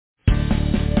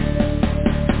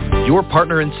Your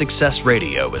Partner in Success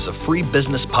Radio is a free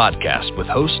business podcast with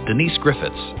host Denise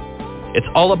Griffiths. It's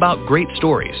all about great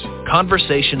stories,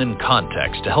 conversation, and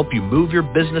context to help you move your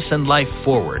business and life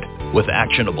forward with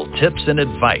actionable tips and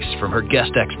advice from her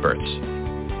guest experts.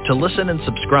 To listen and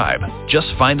subscribe, just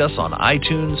find us on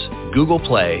iTunes, Google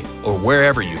Play, or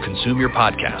wherever you consume your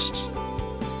podcasts.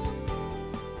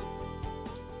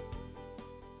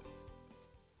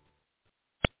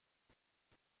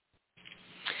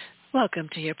 Welcome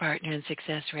to Your Partner in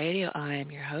Success Radio. I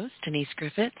am your host, Denise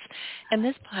Griffiths, and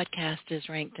this podcast is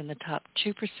ranked in the top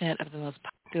 2% of the most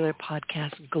popular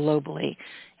podcasts globally.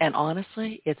 And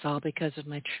honestly, it's all because of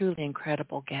my truly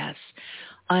incredible guests.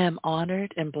 I am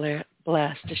honored and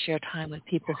blessed to share time with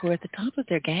people who are at the top of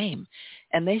their game,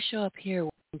 and they show up here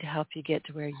wanting to help you get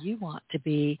to where you want to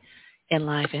be in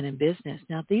life and in business.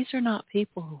 Now, these are not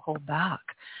people who hold back.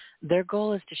 Their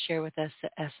goal is to share with us the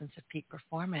essence of peak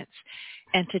performance.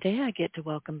 And today I get to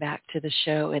welcome back to the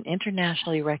show an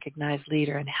internationally recognized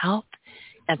leader in health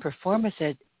and performance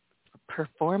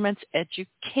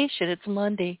education. It's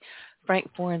Monday, Frank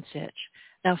Forencich.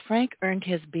 Now, Frank earned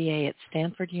his BA at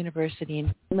Stanford University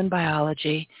in human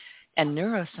biology and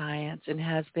neuroscience and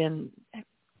has been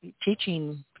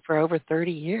teaching for over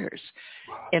 30 years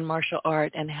in martial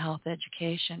art and health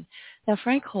education. Now,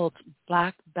 Frank holds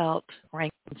black belt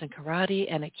rankings in karate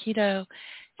and aikido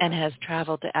and has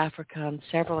traveled to Africa on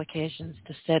several occasions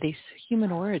to study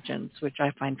human origins, which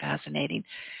I find fascinating,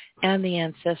 and the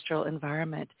ancestral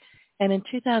environment. And in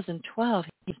 2012,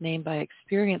 he was named by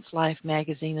Experience Life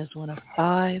magazine as one of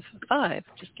five,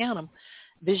 just count them,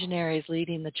 visionaries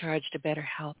leading the charge to better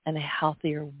health and a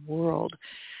healthier world.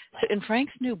 So in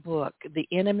Frank's new book, The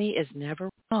Enemy is Never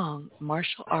Wrong,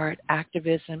 Martial Art,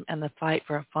 Activism, and the Fight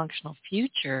for a Functional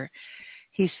Future,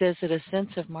 he says that a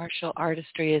sense of martial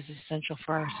artistry is essential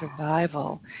for our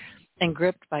survival. And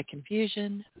gripped by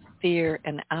confusion, fear,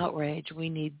 and outrage,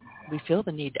 we feel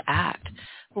the need to act.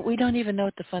 But we don't even know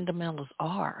what the fundamentals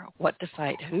are, what to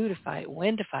fight, who to fight,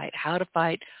 when to fight, how to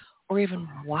fight, or even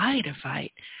why to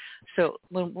fight. So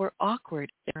when we're awkward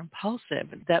or impulsive,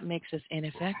 that makes us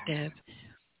ineffective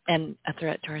and a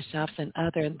threat to ourselves and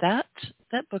others. And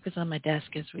that book is on my desk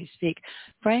as we speak.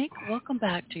 Frank, welcome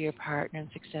back to Your Partner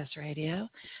in Success Radio.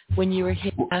 When you were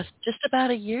here just about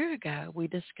a year ago, we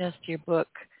discussed your book,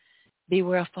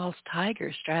 Beware of False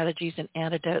Tigers, Strategies and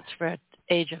Antidotes for an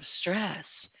Age of Stress.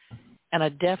 And I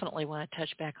definitely want to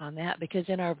touch back on that because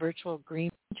in our virtual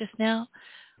agreement just now,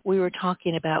 we were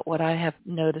talking about what I have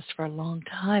noticed for a long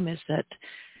time is that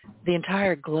the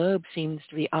entire globe seems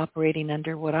to be operating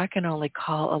under what I can only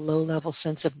call a low-level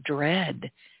sense of dread.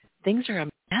 Things are a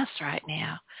mess right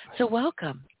now. So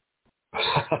welcome.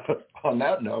 On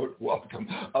that note, welcome.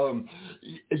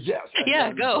 Yes.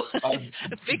 Yeah, go. I'm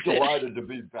delighted to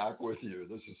be back with you.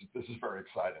 This is very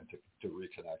exciting to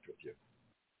reconnect with you.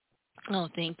 Oh,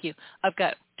 thank you. I've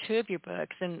got two of your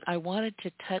books, and I wanted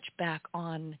to touch back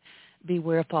on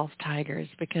Beware of False Tigers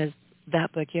because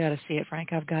that book, you got to see it,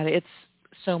 Frank. I've got it. It's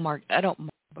so marked. I don't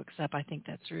mark books up. I think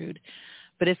that's rude.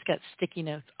 But it's got sticky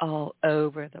notes all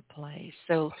over the place.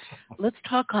 So let's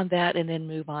talk on that and then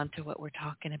move on to what we're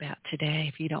talking about today,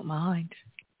 if you don't mind.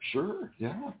 Sure.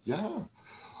 Yeah.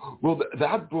 Well,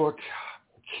 that book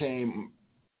came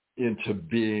into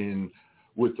being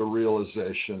with the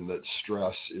realization that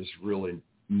stress is really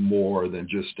more than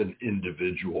just an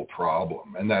individual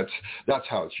problem. And that's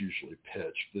how it's usually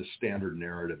pitched, the standard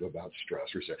narrative about stress.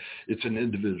 We say it's an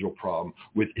individual problem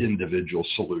with individual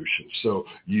solutions. So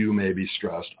you may be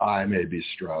stressed, I may be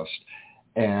stressed,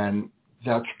 and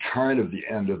that's kind of the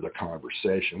end of the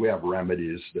conversation. We have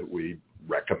remedies that we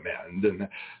recommend, and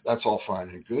that's all fine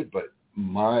and good, but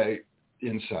my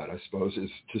insight, I suppose,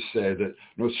 is to say that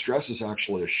stress is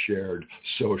actually a shared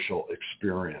social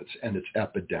experience, and it's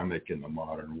epidemic in the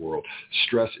modern world.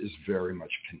 Stress is very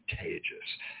much contagious,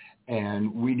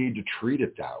 and we need to treat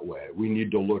it that way. We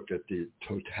need to look at the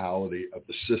totality of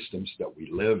the systems that we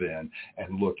live in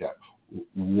and look at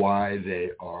why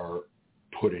they are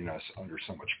putting us under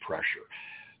so much pressure.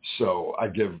 So I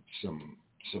give some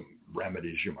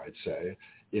remedies, you might say,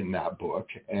 in that book,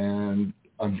 and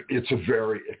it's a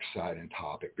very exciting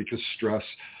topic because stress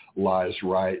lies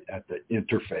right at the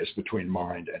interface between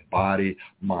mind, body,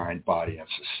 and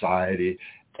society.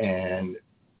 And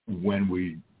when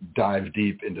we dive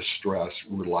deep into stress,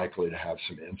 we're likely to have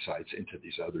some insights into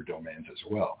these other domains as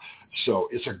well. So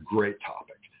it's a great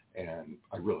topic, and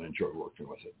I really enjoy working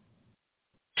with it.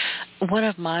 One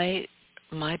of my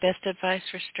best advice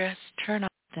for stress, turn off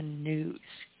the news.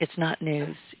 It's not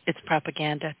news. It's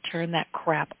propaganda. Turn that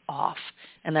crap off.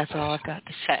 And that's all I've got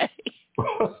to say.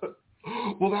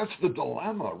 Well, that's the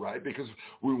dilemma, right? Because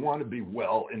we want to be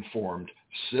well-informed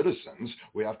citizens.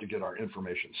 We have to get our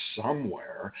information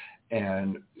somewhere.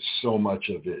 And so much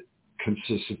of it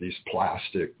consists of these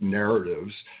plastic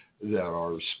narratives that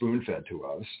are spoon-fed to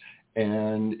us.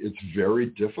 And it's very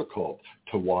difficult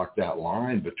to walk that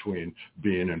line between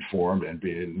being informed and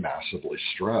being massively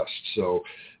stressed. So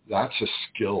that's a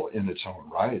skill in its own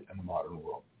right in the modern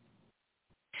world.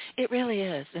 It really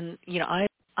is. And,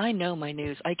 I know my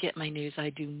news. I get my news. I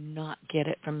do not get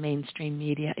it from mainstream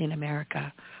media in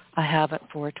America. I haven't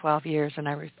for 12 years, and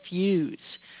I refuse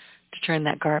to turn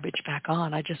that garbage back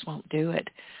on. I just won't do it.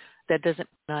 That doesn't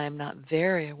mean I am not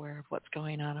very aware of what's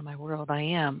going on in my world. I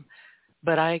am.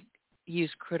 But I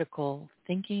use critical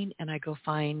thinking, and I go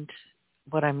find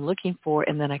what I'm looking for,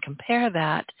 and then I compare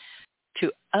that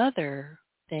to other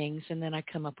things, and then I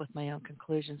come up with my own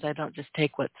conclusions. I don't just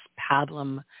take what's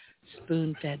pablum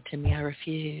spoon-fed to me. I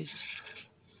refuse.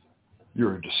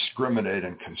 You're a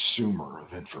discriminating consumer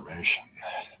of information.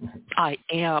 I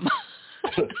am.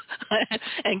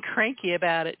 And cranky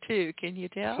about it, too. Can you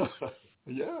tell?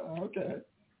 Yeah, okay.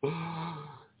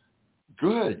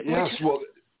 Good. Yes, well,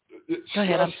 go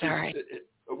ahead, I'm sorry.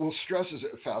 Stress is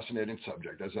a fascinating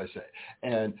subject, as I say.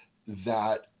 And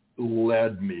that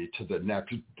led me to the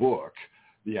next book,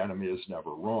 The Enemy is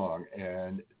Never Wrong.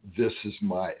 And this is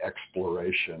my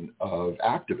exploration of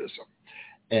activism.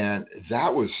 And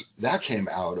that came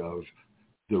out of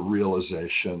the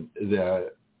realization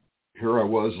that here I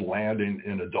was landing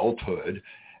in adulthood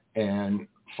and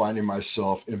finding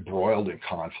myself embroiled in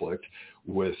conflict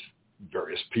with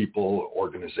various people,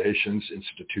 organizations,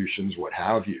 institutions, what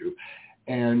have you,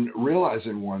 and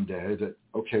realizing one day that,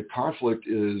 okay, conflict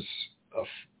is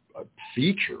a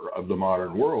feature of the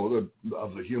modern world,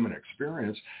 of the human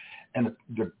experience. And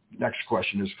the next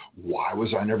question is, why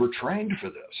was I never trained for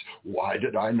this? Why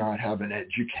did I not have an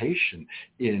education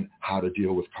in how to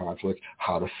deal with conflict,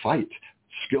 how to fight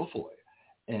skillfully?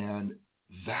 And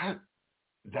that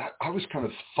I was kind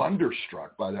of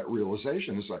thunderstruck by that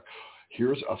realization. It's like,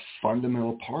 here's a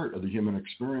fundamental part of the human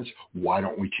experience. Why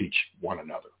don't we teach one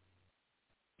another?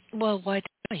 Well, why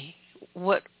don't we?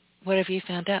 What have you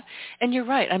found out? And you're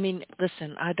right. I mean,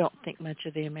 listen, I don't think much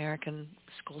of the American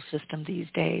school system these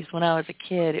days. When I was a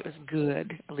kid, it was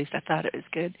good. At least I thought it was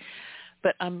good.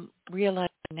 But I'm realizing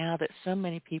now that so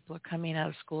many people are coming out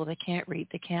of school, they can't read,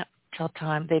 they can't tell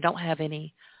time, they don't have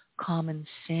any common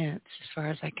sense as far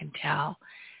as I can tell.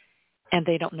 And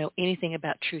they don't know anything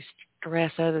about true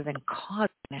stress other than causing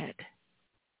it.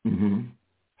 Mm-hmm.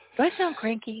 Do I sound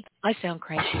cranky? I sound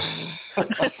cranky to me.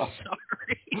 Sorry.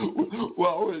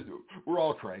 Well, we're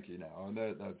all cranky now, and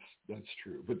that's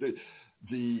true. But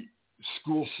the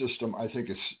school system, I think,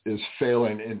 is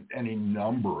failing in any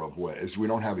number of ways. We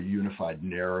don't have a unified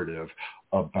narrative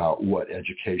about what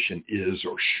education is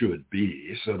or should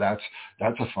be. So that's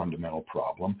a fundamental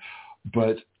problem.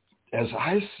 But as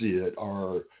I see it,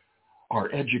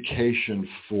 our education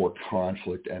for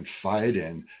conflict and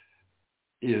fighting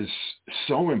is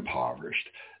so impoverished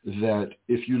that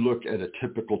if you look at a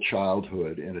typical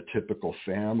childhood in a typical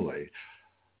family,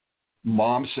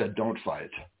 mom said, don't fight,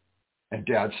 and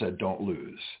dad said, don't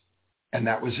lose. And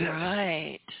that was it.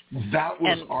 Right. That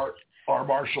was our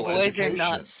martial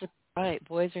education.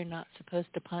 Boys are not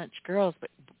supposed to punch girls, but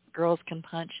girls can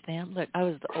punch them. Look, I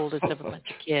was the oldest of a bunch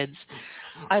of kids.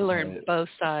 I learned both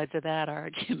sides of that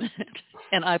argument,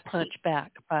 and I punch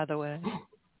back, by the way.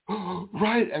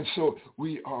 Right. And so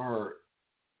we are,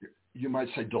 you might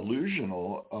say,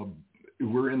 delusional.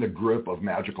 We're in the grip of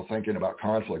magical thinking about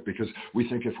conflict because we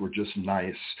think if we're just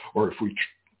nice, or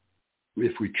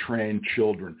if we train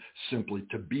children simply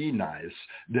to be nice,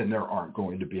 then there aren't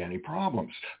going to be any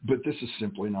problems. But this is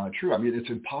simply not true. I mean, it's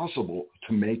impossible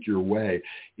to make your way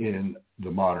in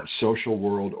the modern social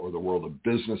world or the world of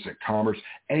business and commerce,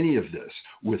 any of this,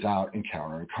 without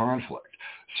encountering conflict.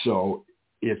 So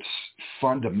it's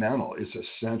fundamental. It's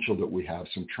essential that we have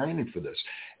some training for this.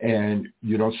 And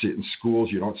you don't see it in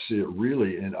schools. You don't see it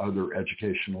really in other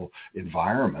educational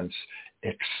environments,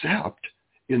 except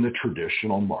in the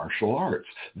traditional martial arts.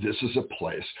 This is a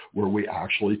place where we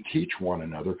actually teach one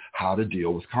another how to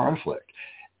deal with conflict.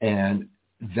 And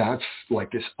that's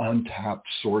like this untapped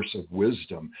source of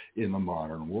wisdom in the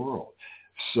modern world.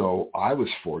 So I was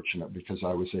fortunate because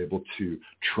I was able to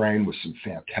train with some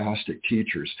fantastic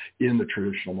teachers in the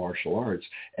traditional martial arts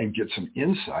and get some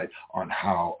insight on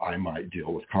how I might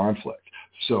deal with conflict.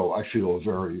 So I feel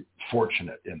very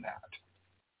fortunate in that.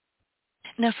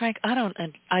 Now, Frank, I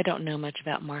don't know much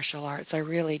about martial arts. I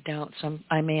really don't. So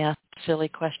I may ask silly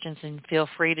questions, and feel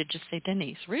free to just say,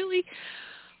 Denise, really?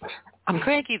 I'm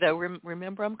cranky, though.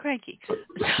 Remember, I'm cranky.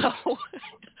 So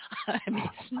I may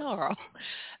snarl.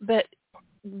 But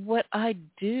what I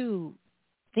do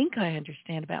think I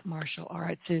understand about martial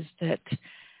arts is that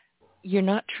you're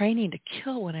not training to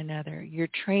kill one another. You're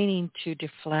training to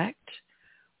deflect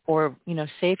or,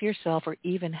 save yourself or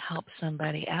even help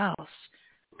somebody else.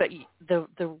 But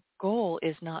the goal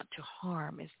is not to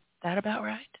harm. Is that about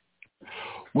right?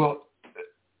 Well,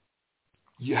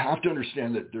 you have to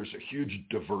understand that there's a huge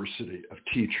diversity of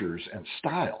teachers and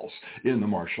styles in the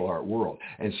martial art world.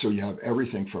 And so you have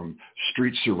everything from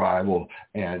street survival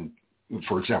and,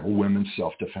 for example, women's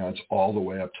self-defense, all the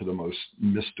way up to the most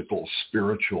mystical,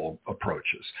 spiritual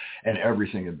approaches and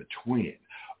everything in between.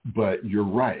 But you're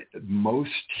right. Most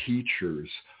teachers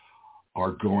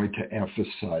are going to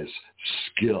emphasize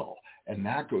skill. And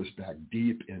that goes back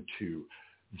deep into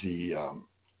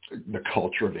the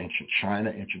culture of ancient China,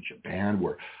 ancient Japan,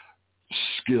 where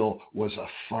skill was a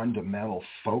fundamental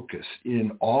focus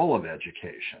in all of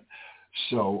education.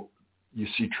 So you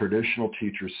see traditional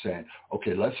teachers saying,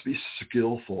 okay, let's be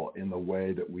skillful in the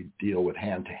way that we deal with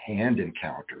hand-to-hand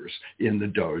encounters in the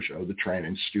dojo, the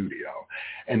training studio,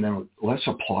 and then let's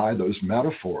apply those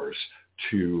metaphors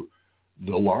to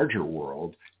the larger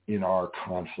world in our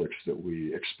conflicts that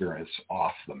we experience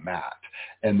off the mat.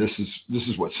 And this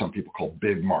is what some people call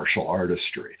big martial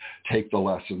artistry. Take the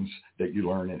lessons that you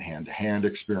learn in hand-to-hand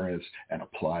experience and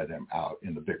apply them out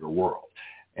in the bigger world.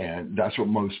 And that's what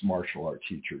most martial art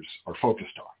teachers are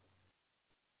focused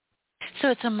on. So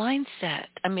it's a mindset.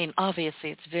 I mean, obviously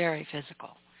it's very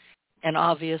physical. And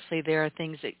obviously there are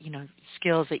things that,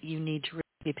 skills that you need to really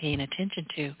be paying attention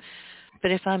to.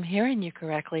 But if I'm hearing you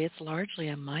correctly, it's largely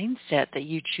a mindset that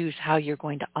you choose how you're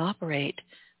going to operate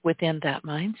within that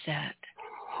mindset.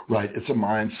 Right. It's a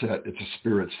mindset. It's a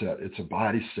spirit set. It's a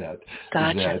body set.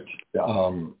 Gotcha.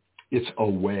 That it's a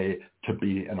way to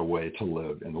be and a way to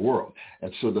live in the world.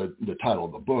 And so the title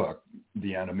of the book,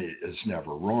 The Enemy is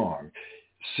Never Wrong,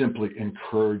 simply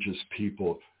encourages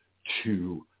people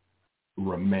to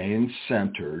remain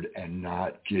centered and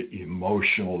not get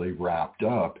emotionally wrapped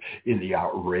up in the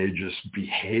outrageous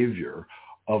behavior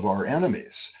of our enemies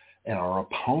and our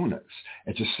opponents,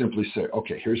 and just simply say,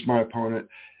 okay, here's my opponent.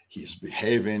 He's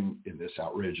behaving in this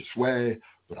outrageous way,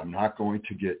 but I'm not going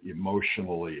to get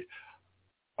emotionally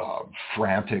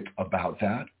frantic about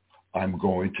that. I'm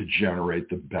going to generate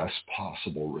the best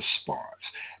possible response.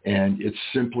 And it's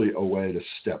simply a way to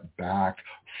step back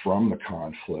from the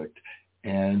conflict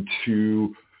and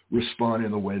to respond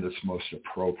in the way that's most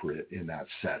appropriate in that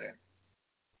setting.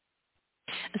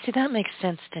 See, that makes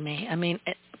sense to me. I mean,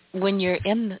 when you're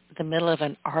in the middle of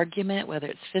an argument, whether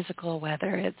it's physical,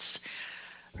 whether it's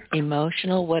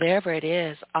emotional, whatever it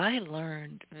is, I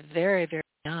learned very, very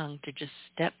young to just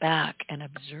step back and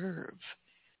observe.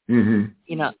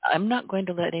 Mm-hmm. I'm not going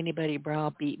to let anybody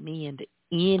browbeat me into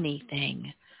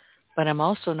anything, but I'm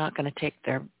also not going to take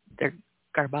their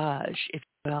garbage, if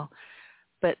you will.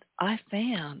 But I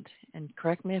found, and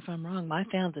correct me if I'm wrong, I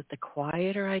found that the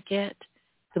quieter I get,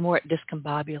 the more it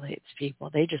discombobulates people.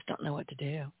 They just don't know what to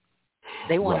do.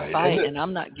 They want to fight, and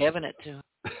I'm not giving it to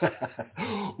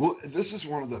them. Well, this is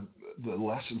one of the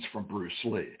lessons from Bruce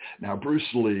Lee. Now, Bruce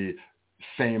Lee,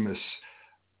 famous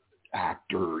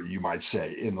actor, you might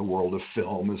say, in the world of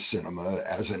film and cinema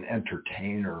as an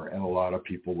entertainer, and a lot of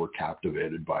people were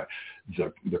captivated by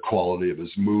the quality of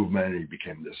his movement. He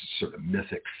became this sort of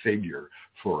mythic figure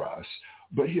for us.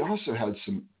 But he also had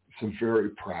some very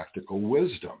practical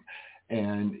wisdom,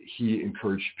 and he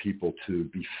encouraged people to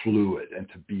be fluid and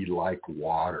to be like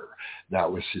water. That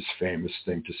was his famous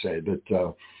thing to say,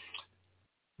 that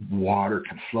water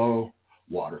can flow,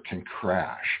 water can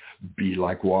crash. Be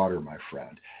like water, my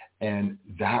friend. And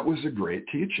that was a great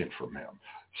teaching from him.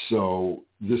 So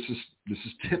this is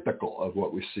typical of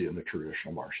what we see in the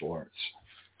traditional martial arts.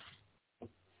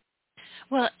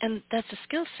 Well, and that's a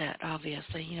skill set,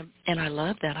 obviously, and I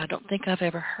love that. I don't think I've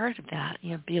ever heard of that.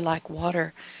 Be like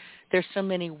water. There's so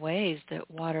many ways that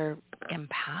water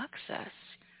impacts us.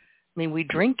 I mean, we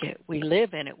drink it, we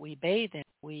live in it, we bathe in it,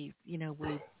 we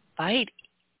fight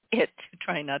it to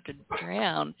try not to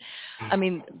drown. I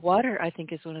mean, water, I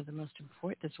think, is one of the most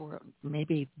important, this world,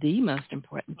 maybe the most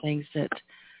important things that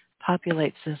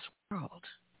populates this world.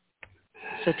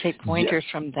 So take pointers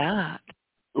from that.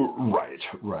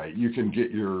 Right. You can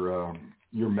get your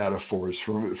metaphors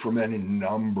from any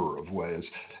number of ways.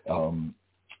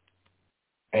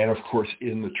 And of course,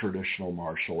 in the traditional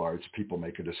martial arts, people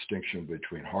make a distinction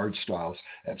between hard styles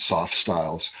and soft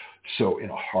styles. So in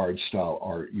a hard style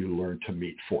art, you learn to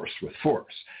meet force with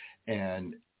force.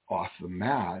 And off the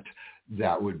mat,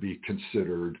 that would be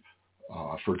considered,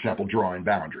 for example, drawing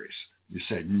boundaries. You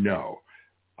say, no,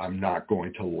 I'm not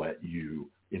going to let you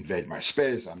invade my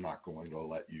space. I'm not going to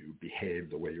let you behave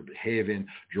the way you're behaving,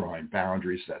 drawing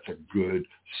boundaries. That's a good,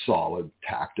 solid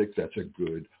tactic. That's a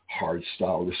good, hard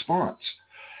style response.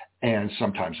 And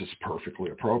sometimes it's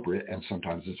perfectly appropriate, and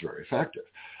sometimes it's very effective.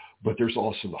 But there's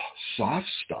also the soft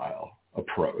style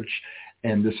approach,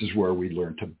 and this is where we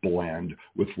learn to blend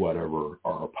with whatever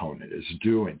our opponent is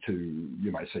doing, to,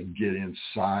 you might say, get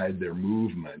inside their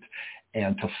movement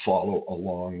and to follow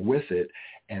along with it.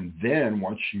 And then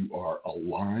once you are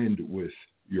aligned with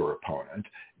your opponent,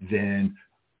 then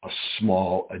a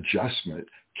small adjustment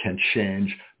can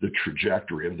change the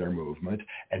trajectory of their movement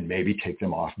and maybe take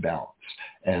them off balance.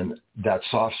 And that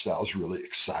soft style is really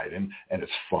exciting, and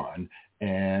it's fun,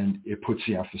 and it puts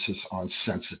the emphasis on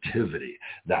sensitivity.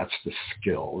 That's the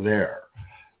skill there.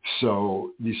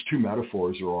 So these two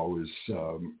metaphors are always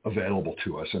available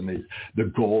to us, and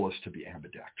the goal is to be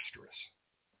ambidextrous.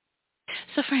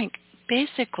 So Frank,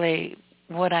 basically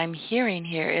what I'm hearing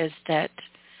here is that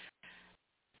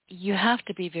you have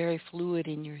to be very fluid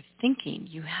in your thinking.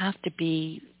 You have to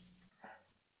be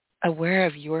aware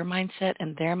of your mindset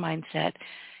and their mindset.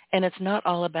 And it's not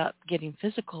all about getting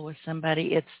physical with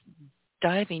somebody. It's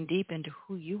diving deep into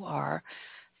who you are,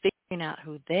 figuring out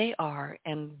who they are,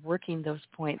 and working those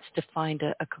points to find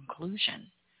a conclusion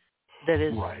that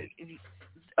is, right.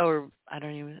 Or I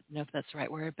don't even know if that's the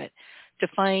right word, but to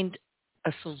find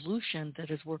a solution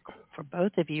that is workable for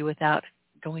both of you without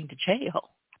going to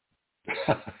jail.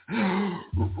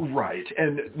 Right.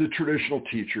 And the traditional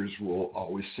teachers will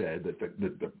always say that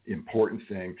the important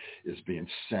thing is being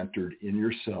centered in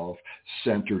yourself,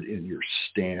 centered in your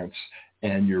stance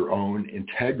and your own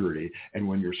integrity. And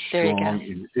when you're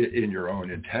strong in your own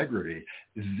integrity,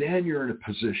 then you're in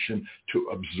a position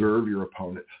to observe your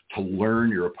opponent, to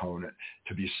learn your opponent,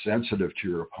 to be sensitive to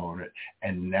your opponent,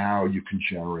 and now you can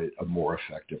generate a more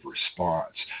effective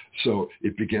response. So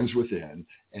it begins within,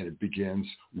 and it begins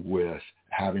with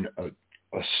having a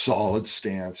solid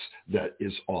stance that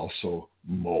is also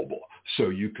mobile. So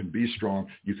you can be strong,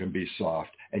 you can be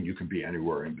soft, and you can be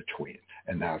anywhere in between.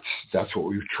 And that's what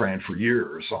we've trained for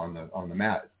years on the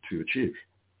mat to achieve.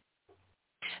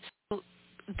 So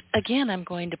again, I'm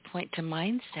going to point to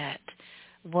mindset.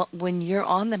 When you're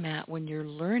on the mat, when you're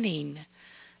learning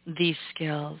these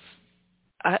skills,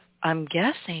 I'm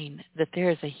guessing that there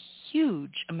is a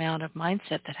huge amount of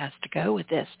mindset that has to go with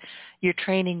this. You're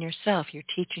training yourself, you're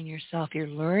teaching yourself, you're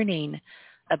learning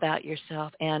about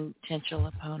yourself and potential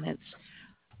opponents.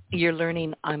 You're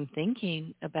learning, I'm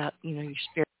thinking about, your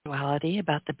spirituality,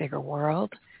 about the bigger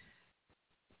world.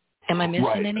 Am I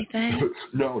missing anything?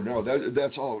 No,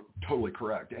 that's all totally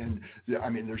correct. And I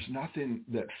mean, there's nothing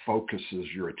that focuses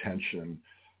your attention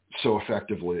so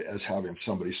effectively as having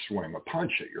somebody swing a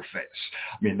punch at your face.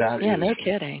 I mean, that is, no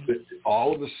kidding.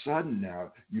 All of a sudden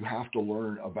now you have to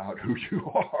learn about who you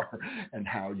are and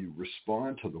how you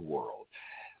respond to the world.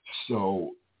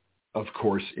 So, of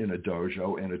course, in a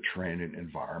dojo, in a training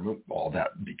environment, all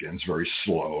that begins very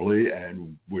slowly,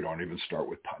 and we don't even start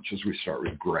with punches. We start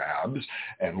with grabs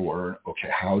and learn, okay,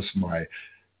 how's my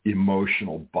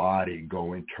emotional body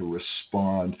going to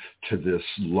respond to this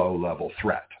low-level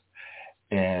threat?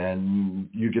 And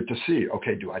you get to see,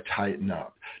 okay, do I tighten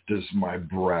up? Does my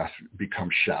breath become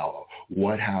shallow?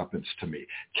 What happens to me?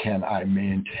 Can I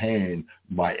maintain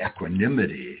my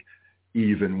equanimity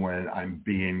even when I'm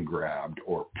being grabbed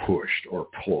or pushed or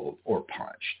pulled or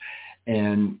punched?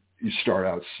 And you start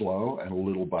out slow, and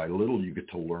little by little you get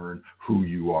to learn who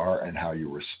you are and how you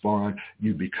respond.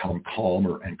 You become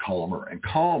calmer and calmer and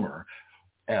calmer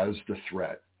as the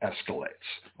threat escalates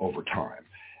over time.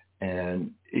 And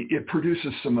it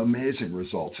produces some amazing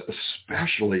results,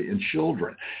 especially in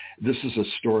children. This is a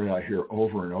story I hear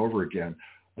over and over again,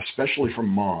 especially from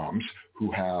moms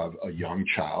who have a young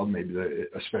child,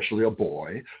 especially a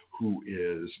boy, who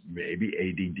is maybe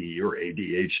ADD or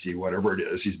ADHD, whatever it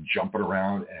is. He's jumping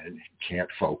around and can't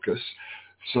focus.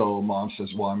 So mom says,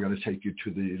 well, I'm going to take you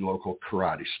to the local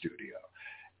karate studio.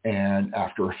 And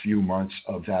after a few months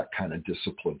of that kind of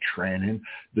disciplined training,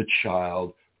 the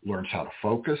child learns how to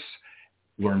focus,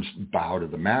 learns bow to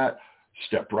the mat,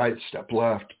 step right, step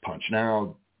left, punch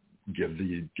now, give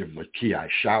the ki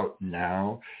shout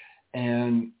now.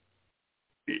 And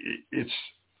it's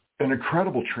an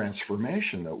incredible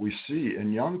transformation that we see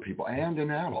in young people and in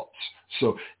adults.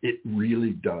 So it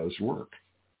really does work.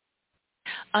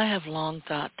 I have long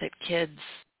thought that kids,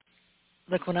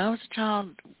 look, when I was a child,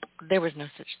 there was no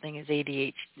such thing as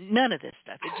ADHD, none of this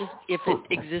stuff. It just, if it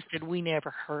existed, we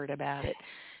never heard about it.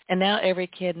 And now every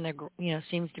kid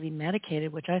seems to be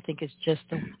medicated, which I think is just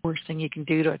the worst thing you can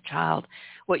do to a child.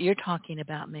 What you're talking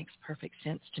about makes perfect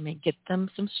sense to me. Get them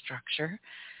some structure,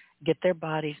 get their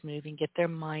bodies moving, get their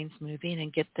minds moving,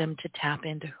 and get them to tap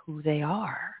into who they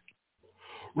are.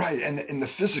 Right, and the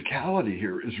physicality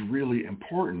here is really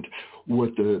important.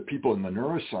 What the people in the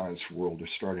neuroscience world are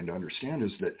starting to understand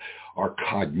is that our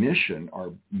cognition, our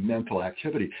mental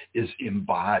activity, is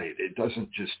embodied. It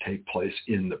doesn't just take place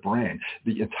in the brain.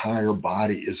 The entire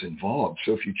body is involved.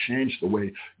 So if you change the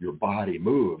way your body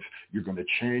moves, you're going to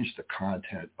change the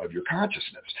content of your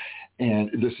consciousness. And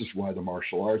this is why the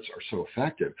martial arts are so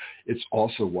effective. It's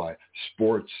also why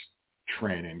sports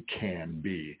training can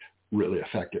be really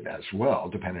effective as well,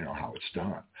 depending on how it's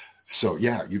done. So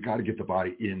yeah, you got to get the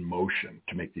body in motion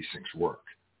to make these things work.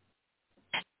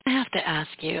 I have to ask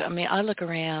you, I mean, I look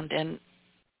around and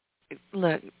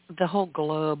look, the whole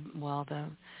globe, well,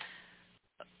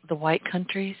 the white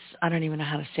countries, I don't even know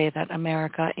how to say that,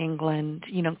 America, England,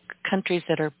 countries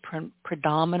that are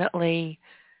predominantly,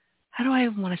 how do I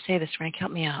even want to say this, Frank?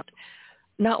 Help me out.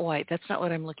 Not white, that's not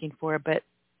what I'm looking for, but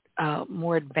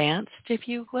more advanced, if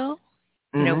you will.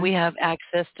 We have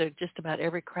access to just about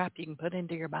every crap you can put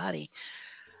into your body.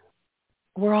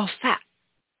 We're all fat.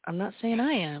 I'm not saying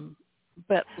I am,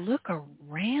 but look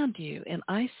around you, and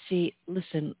I see.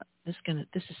 Listen, this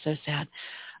is so sad.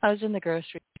 I was in the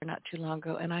grocery store not too long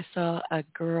ago, and I saw a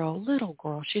little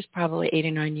girl. She's probably 8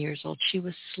 or 9 years old. She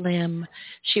was slim.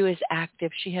 She was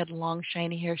active. She had long,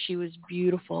 shiny hair. She was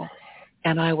beautiful,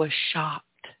 and I was shocked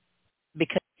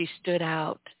because she stood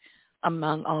out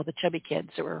among all the chubby kids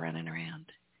that were running around.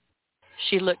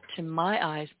 She looked, to my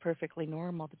eyes, perfectly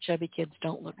normal. The chubby kids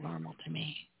don't look normal to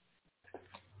me.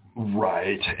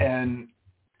 Right. And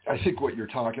I think what you're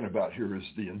talking about here is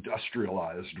the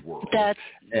industrialized world. That's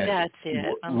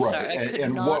it. I'm right. sorry. I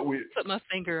could not put my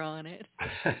finger on it.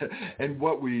 And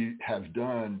what we have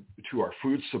done to our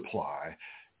food supply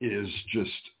is just,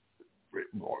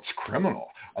 well, it's criminal.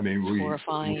 I mean,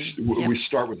 we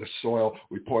start with the soil,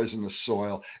 we poison the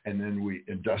soil, and then we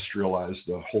industrialize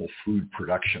the whole food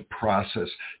production process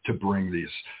to bring these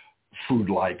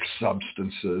food-like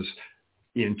substances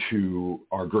into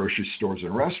our grocery stores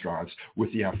and restaurants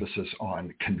with the emphasis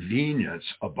on convenience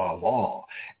above all.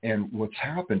 And what's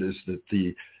happened is that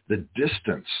the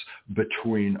distance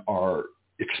between our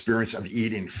experience of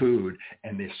eating food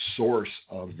and the source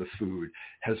of the food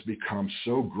has become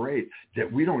so great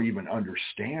that we don't even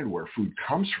understand where food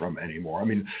comes from anymore. I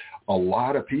mean, a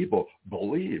lot of people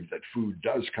believe that food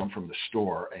does come from the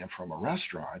store and from a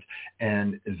restaurant,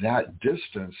 and that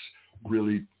distance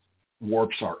really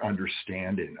warps our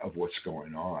understanding of what's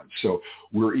going on. So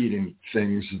we're eating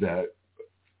things that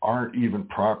aren't even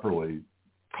properly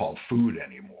called food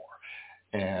anymore.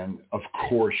 And of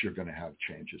course, you're going to have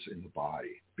changes in the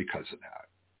body because of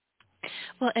that.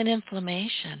 Well, and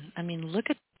inflammation. I mean, look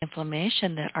at the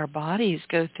inflammation that our bodies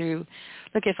go through.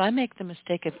 Look, if I make the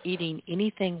mistake of eating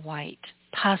anything white,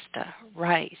 pasta,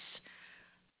 rice,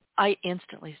 I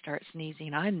instantly start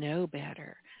sneezing. I know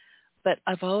better. But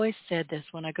I've always said this,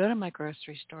 when I go to my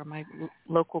grocery store, my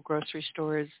local grocery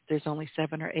stores, there's only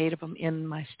 7 or 8 of them in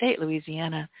my state,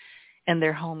 Louisiana, and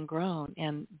they're homegrown.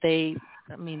 And they've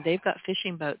got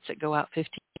fishing boats that go out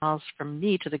 15 miles from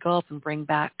me to the Gulf and bring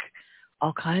back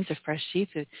all kinds of fresh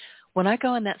seafood. When I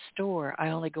go in that store, I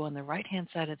only go on the right-hand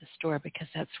side of the store because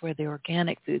that's where the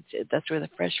organic foods, that's where the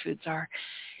fresh foods are.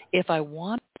 If I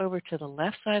wander over to the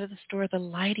left side of the store, the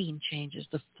lighting changes,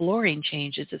 the flooring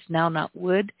changes. It's now not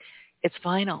wood, it's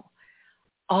vinyl.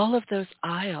 All of those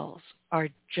aisles are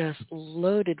just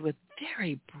loaded with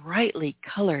very brightly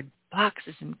colored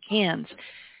boxes and cans.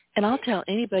 And I'll tell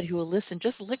anybody who will listen,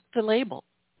 just lick the label.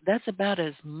 That's about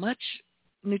as much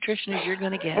nutrition as you're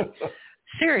going to get.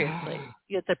 Seriously.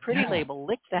 It's a pretty label.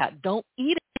 Lick that. Don't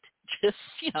eat it. Just,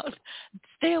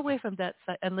 stay away from that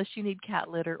side unless you need cat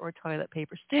litter or toilet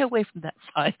paper. Stay away from that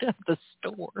side of the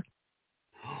store.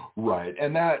 Right.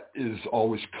 And that is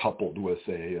always coupled with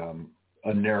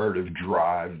a narrative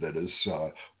drive that is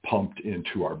pumped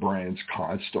into our brains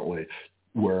constantly,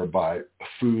 whereby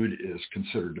food is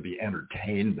considered to be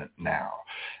entertainment now.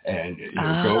 And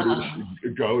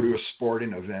go to a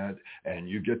sporting event and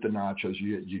you get the nachos,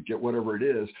 you get whatever it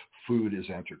is. Food is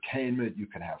entertainment. You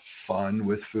can have fun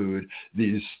with food.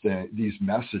 These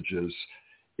messages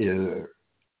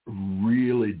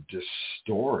really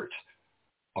distort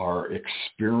our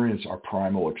experience, our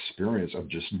primal experience of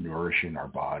just nourishing our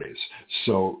bodies.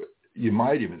 So you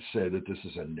might even say that this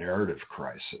is a narrative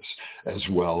crisis as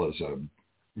well as a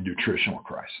nutritional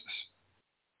crisis.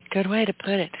 Good way to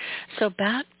put it. So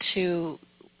back to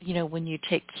when you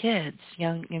take kids,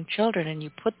 young children, and you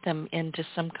put them into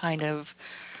some kind of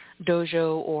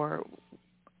dojo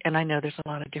and I know there's a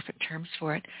lot of different terms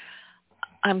for it,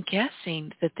 I'm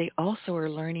guessing that they also are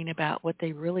learning about what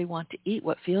they really want to eat,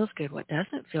 what feels good, what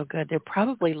doesn't feel good. They're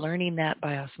probably learning that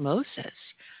by osmosis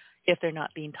if they're not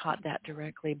being taught that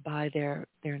directly by their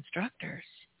instructors.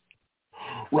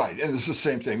 Right, and it's the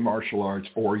same thing, martial arts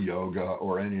or yoga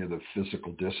or any of the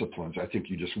physical disciplines. I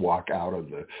think you just walk out of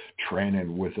the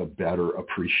training with a better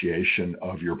appreciation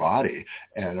of your body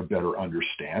and a better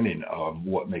understanding of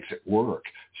what makes it work.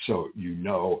 So you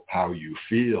know how you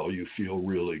feel. You feel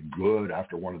really good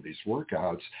after one of these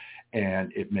workouts,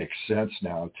 and it makes sense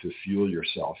now to fuel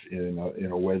yourself in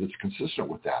a way that's consistent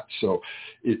with that. So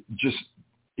it just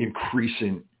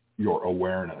increasing your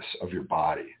awareness of your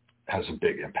body has a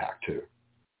big impact too.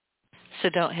 So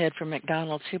don't head for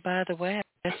McDonald's, who, by the way,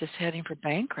 I guess is heading for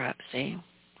bankruptcy,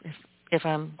 if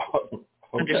I'm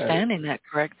understanding that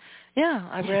correct. Yeah,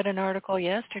 I read an article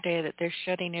yesterday that they're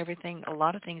shutting a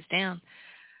lot of things down.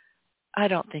 I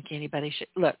don't think anybody should.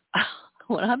 Look,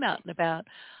 when I'm out and about,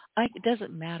 it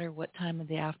doesn't matter what time of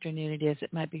the afternoon it is.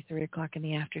 It might be 3 o'clock in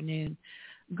the afternoon.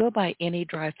 Go by any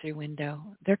drive-through window.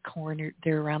 They're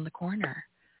around the corner.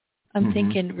 I'm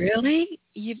thinking, really?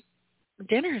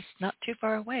 Dinner's not too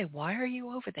far away. Why are you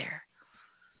over there?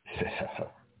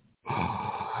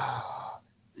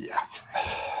 Yeah.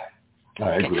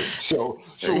 I agree. So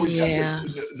we've got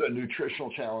the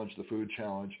nutritional challenge, the food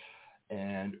challenge,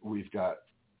 and we've got,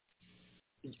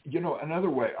 another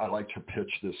way I like to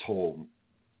pitch this whole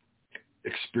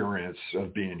experience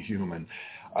of being human,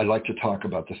 I like to talk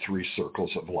about the 3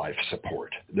 circles of life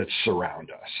support that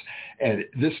surround us. And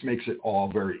this makes it all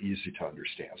very easy to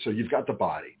understand. So you've got the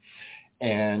body.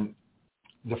 And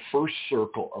the first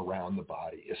circle around the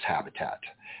body is habitat.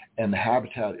 And the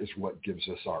habitat is what gives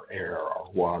us our air,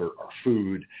 our water, our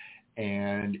food,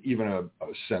 and even a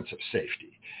sense of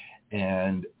safety.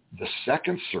 And the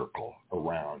second circle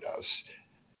around us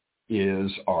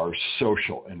is our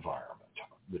social environment,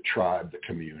 the tribe, the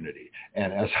community.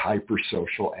 And as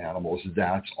hypersocial animals,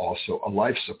 that's also a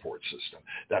life support system.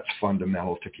 That's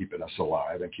fundamental to keeping us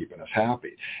alive and keeping us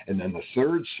happy. And then the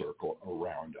third circle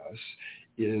around us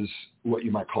is what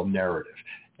you might call narrative.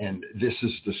 And this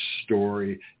is the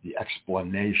story, the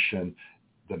explanation,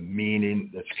 the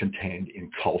meaning that's contained in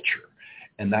culture.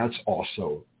 And that's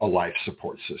also a life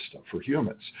support system for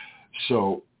humans.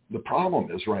 So the problem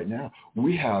is right now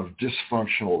we have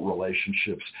dysfunctional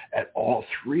relationships at all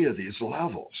 3 of these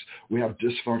levels. We have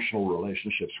dysfunctional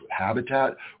relationships with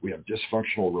habitat. We have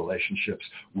dysfunctional relationships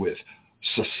with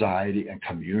society and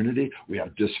community. We have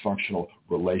dysfunctional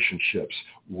relationships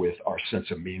with our sense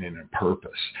of meaning and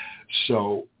purpose.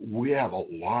 So we have a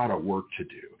lot of work to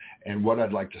do. And what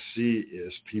I'd like to see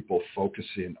is people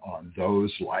focusing on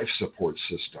those life support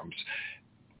systems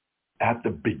at the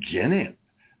beginning.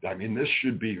 I mean, this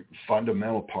should be a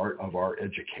fundamental part of our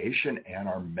education and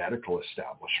our medical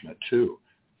establishment too.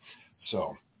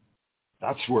 So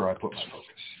that's where I put my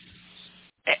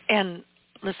focus. And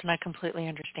listen, I completely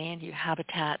understand you.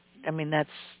 Habitat, I mean, that's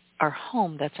our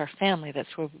home. That's our family. That's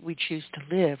where we choose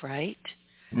to live, right?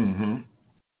 Mm-hmm.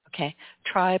 Okay.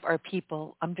 Tribe are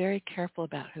people. I'm very careful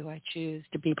about who I choose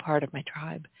to be part of my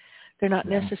tribe. They're not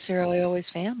necessarily always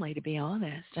family, to be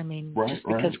honest. I mean, just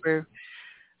because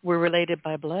we're related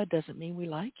by blood doesn't mean we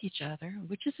like each other,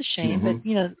 which is a shame,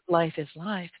 but, life is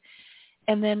life.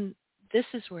 And then this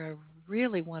is where I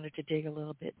really wanted to dig a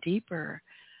little bit deeper.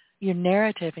 Your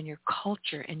narrative and your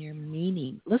culture and your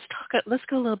meaning. Let's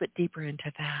go a little bit deeper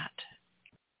into that.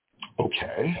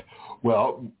 Okay.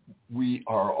 Well, we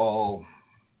all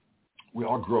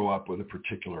grow up with a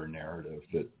particular narrative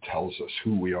that tells us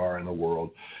who we are in the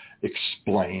world,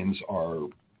 explains our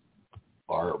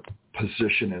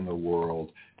position in the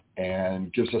world,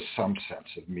 and gives us some sense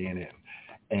of meaning.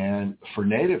 And for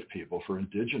Native people, for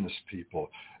Indigenous people,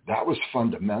 that was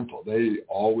fundamental. They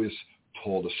always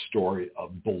told a story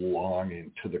of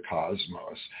belonging to the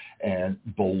cosmos and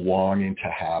belonging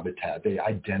to habitat. They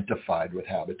identified with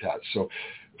habitat. So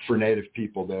for Native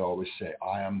people, they always say,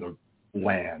 I am the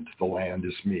land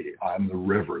is me. I'm the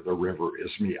river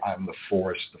is me. I'm the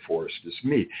forest is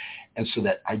me. And so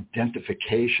that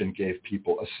identification gave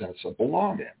people a sense of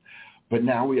belonging. But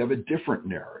now we have a different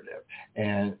narrative.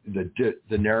 And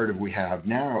the narrative we have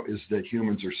now is that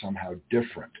humans are somehow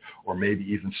different or maybe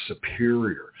even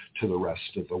superior to the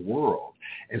rest of the world.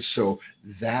 And so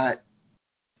that's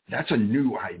a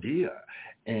new idea.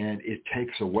 And it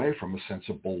takes away from a sense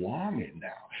of belonging now.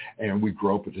 And we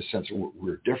grow up with a sense of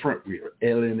we're different, we are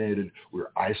alienated, we're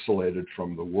isolated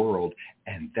from the world,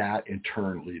 and that in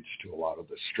turn leads to a lot of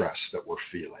the stress that we're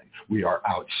feeling. We are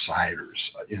outsiders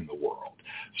in the world.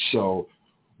 So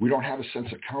we don't have a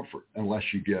sense of comfort unless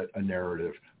you get a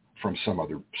narrative from some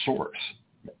other source.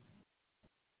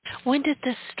 When did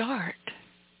this start?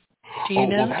 Do you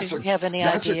know? Do you have any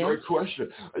ideas? That's a great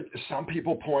question. Some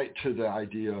people point to the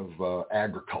idea of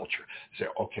agriculture. Say,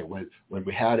 okay, when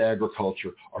we had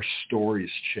agriculture, our stories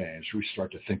changed. We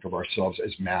start to think of ourselves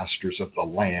as masters of the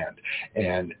land,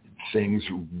 and things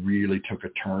really took a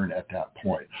turn at that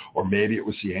point. Or maybe it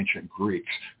was the ancient Greek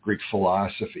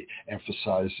philosophy,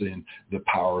 emphasizing the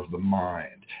power of the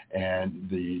mind and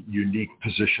the unique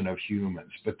position of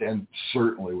humans. But then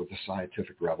certainly with the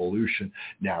scientific revolution,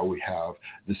 now we have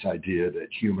this idea that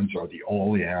humans are the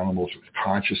only animals with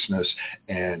consciousness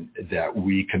and that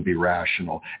we can be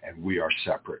rational and we are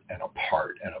separate and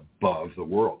apart and above the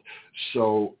world.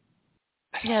 So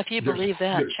yeah, if you believe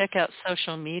that, check out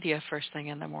social media first thing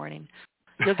in the morning.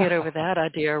 You'll get over that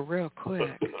idea real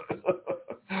quick.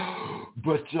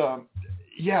 But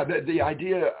the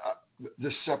idea,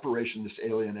 this separation, this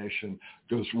alienation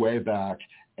goes way back,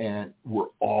 and we're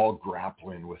all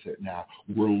grappling with it now.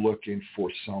 We're looking for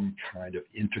some kind of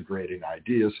integrating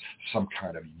ideas, some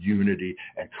kind of unity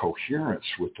and coherence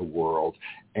with the world,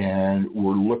 and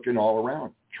we're looking all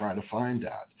around trying to find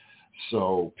that.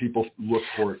 So people look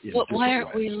for it in different ways. Why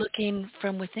aren't we looking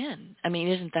from within? I mean,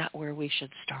 isn't that where we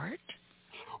should start?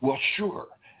 Well, sure.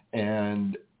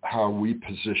 And how we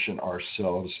position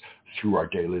ourselves through our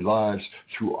daily lives,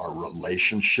 through our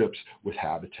relationships with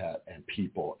habitat and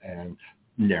people and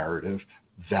narrative,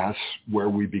 that's where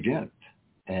we begin.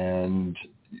 And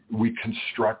we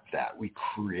construct that. We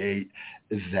create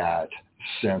that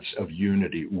sense of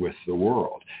unity with the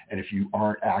world. And if you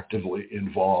aren't actively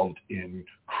involved in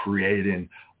creating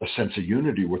a sense of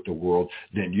unity with the world,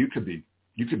 then you could be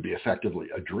effectively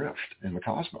adrift in the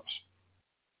cosmos.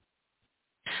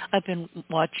 I've been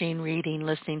watching, reading,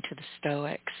 listening to the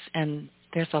Stoics, and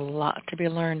there's a lot to be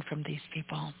learned from these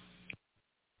people.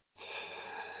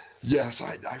 Yes,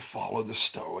 I follow the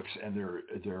Stoics and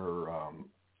their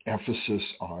emphasis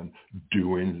on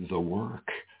doing the work.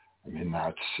 I mean,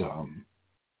 that's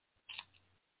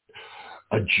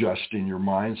adjusting your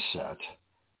mindset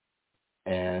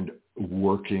and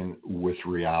working with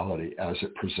reality as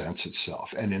it presents itself.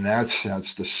 And in that sense,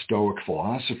 the Stoic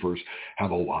philosophers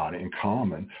have a lot in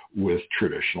common with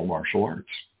traditional martial arts.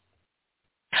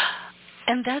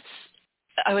 And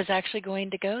I was actually going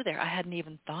to go there. I hadn't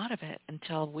even thought of it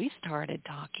until we started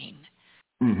talking.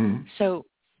 Mm-hmm. So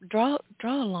draw a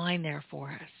line there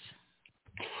for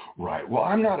us. Right. Well,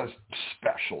 I'm not a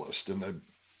specialist in the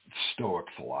Stoic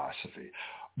philosophy,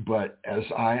 but as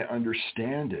I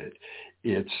understand it,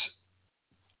 it's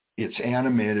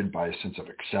animated by a sense of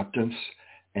acceptance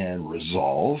and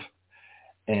resolve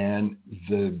and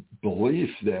the belief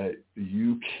that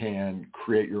you can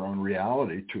create your own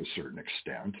reality to a certain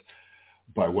extent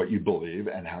by what you believe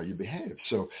and how you behave.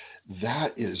 So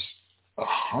that is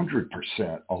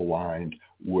 100% aligned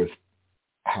with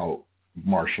how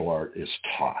martial art is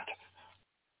taught.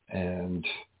 And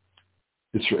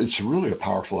it's really a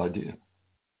powerful idea.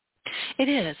 It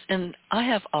is. And I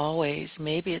have always,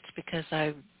 maybe it's because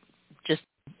I'm just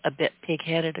a bit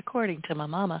pig-headed according to my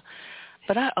mama,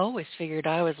 but I always figured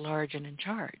I was large and in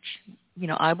charge. You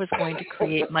know, I was going to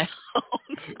create my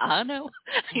own. I know.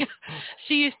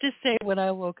 She used to say when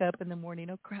I woke up in the morning,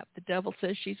 oh, crap, the devil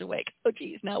says she's awake. Oh,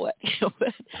 geez, now what?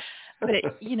 But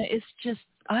it's just,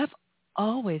 I've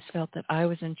always felt that I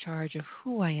was in charge of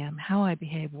who I am, how I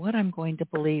behave, what I'm going to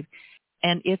believe.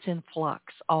 And it's in flux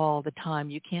all the time.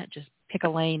 You can't just pick a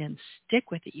lane and stick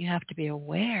with it. You have to be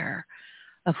aware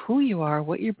of who you are,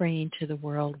 what you're bringing to the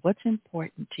world, what's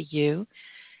important to you,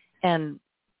 and,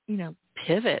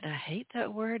 pivot. I hate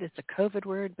that word. It's a COVID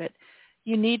word, but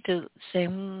you need to say,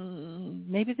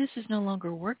 maybe this is no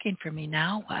longer working for me.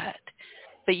 Now what?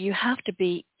 But you have to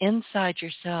be inside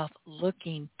yourself,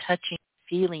 looking, touching,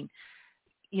 feeling.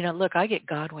 Look, I get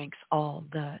God winks all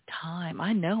the time.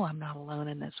 I know I'm not alone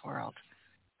in this world.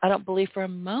 I don't believe for a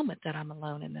moment that I'm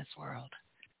alone in this world.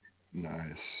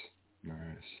 Nice.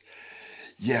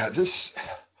 Yeah,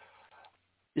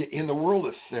 in the world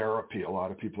of therapy, a lot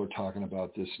of people are talking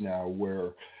about this now,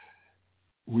 where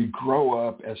we grow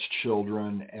up as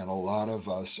children and a lot of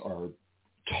us are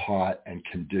taught and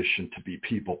conditioned to be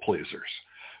people pleasers.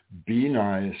 Be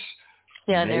nice.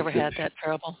 Yeah, I never had that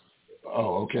trouble.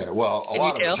 Oh, okay. Well, a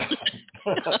lot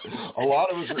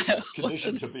of us are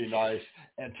conditioned to be nice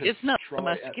and to it's not try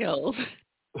my skills.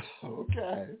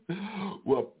 Okay.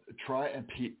 Well, try and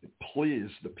please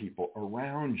the people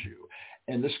around you.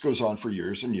 And this goes on for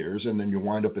years and years, and then you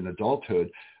wind up in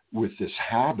adulthood with this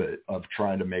habit of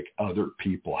trying to make other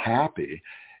people happy.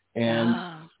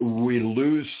 And we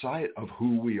lose sight of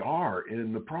who we are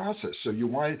in the process. So you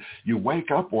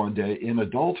wake up one day in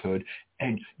adulthood,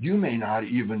 and you may not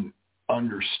even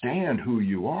understand who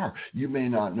you are. You may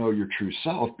not know your true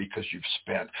self because you've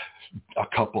spent a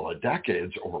couple of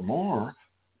decades or more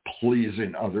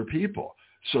pleasing other people.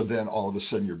 So then all of a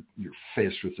sudden you're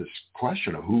faced with this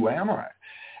question of who am I?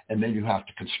 And then you have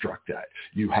to construct that.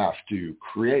 You have to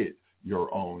create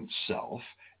your own self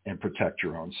and protect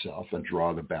your own self and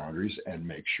draw the boundaries and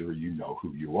make sure you know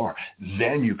who you are.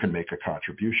 Then you can make a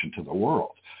contribution to the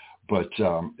world. But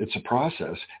it's a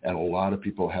process, and a lot of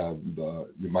people have,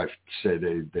 you might say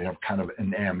they have kind of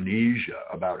an amnesia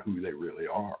about who they really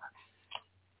are.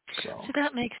 So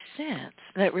that makes sense.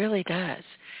 That really does.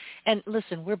 And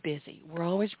listen, we're busy. We're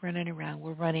always running around.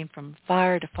 We're running from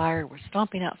fire to fire. We're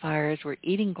stomping out fires. We're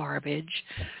eating garbage.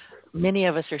 Many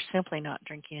of us are simply not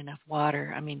drinking enough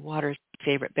water. I mean, water is my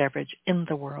favorite beverage in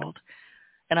the world.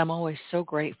 And I'm always so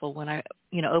grateful when I,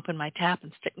 open my tap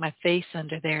and stick my face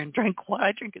under there and drink water.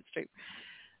 I drink it straight.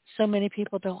 So many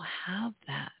people don't have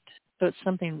that. So it's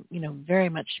something, very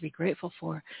much to be grateful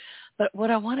for. But what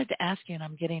I wanted to ask you, and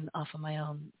I'm getting off of my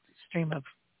own stream of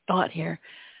thought here,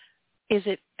 is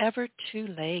it ever too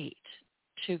late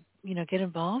to, get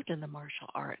involved in the martial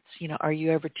arts? Are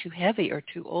you ever too heavy or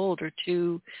too old or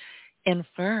too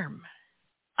infirm?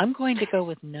 I'm going to go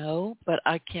with no, but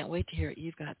I can't wait to hear what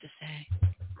you've got to say.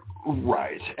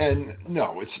 Right. And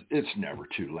no, it's never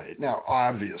too late. Now,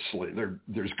 obviously,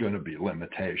 there's going to be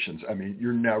limitations. I mean,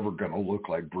 you're never going to look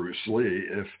like Bruce Lee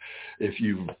if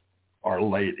you are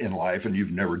late in life and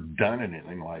you've never done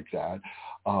anything like that.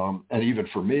 And even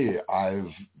for me, I've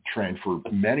trained for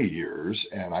many years,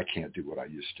 and I can't do what I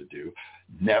used to do.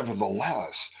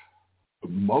 Nevertheless,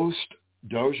 most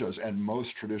dojos and most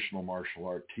traditional martial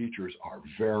art teachers are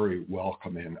very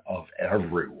welcoming of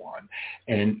everyone.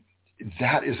 And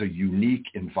that is a unique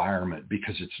environment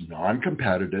because it's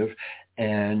non-competitive,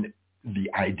 and the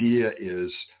idea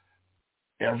is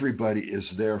everybody is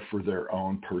there for their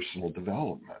own personal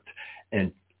development.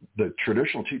 And the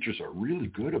traditional teachers are really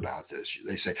good about this.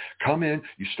 They say, come in,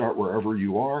 you start wherever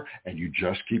you are, and you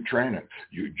just keep training.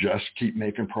 You just keep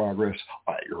making progress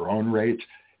at your own rate,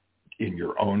 in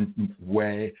your own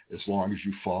way, as long as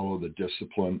you follow the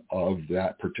discipline of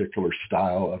that particular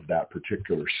style, of that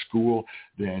particular school,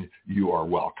 then you are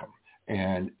welcome.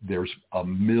 And there's a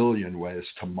million ways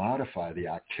to modify the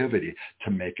activity to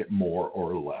make it more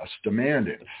or less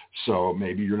demanding. So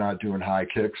maybe you're not doing high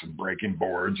kicks and breaking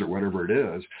boards or whatever it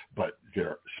is, but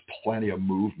there's plenty of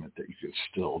movement that you can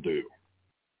still do.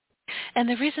 And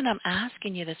the reason I'm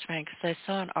asking you this, Frank, is I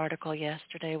saw an article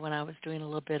yesterday when I was doing a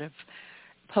little bit of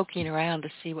poking around to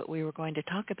see what we were going to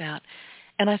talk about.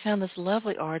 And I found this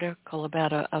lovely article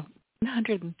about a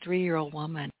 103-year-old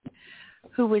woman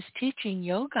who was teaching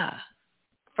yoga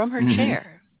from her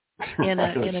chair in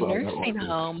a nursing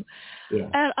home. Yeah.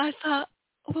 And I thought,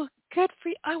 well, good for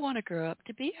you. I want to grow up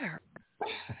to be her.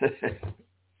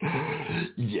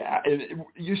 Yeah. And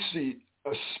you see,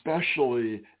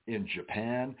 especially in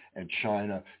Japan and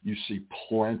China, you see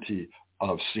plenty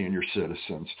of senior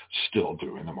citizens still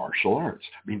doing the martial arts.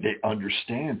 I mean, they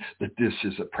understand that this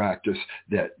is a practice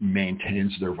that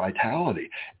maintains their vitality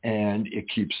and it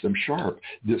keeps them sharp.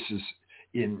 This is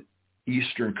in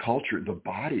Eastern culture, the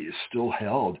body is still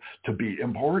held to be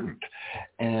important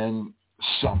and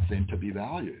something to be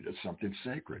valued. It's something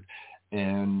sacred.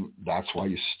 And that's why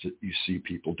you see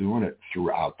people doing it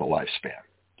throughout the lifespan.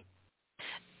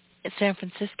 In San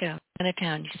Francisco,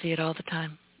 Chinatown, you see it all the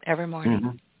time, every morning.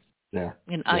 Mm-hmm. Yeah.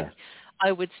 And yeah.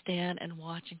 I would stand and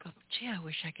watch and go, gee, I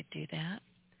wish I could do that.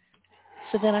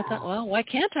 So then I thought, well, why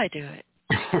can't I do it?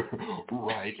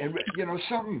 Right. And,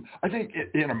 I think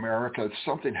in America,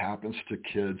 something happens to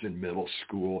kids in middle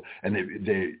school and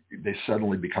they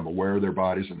suddenly become aware of their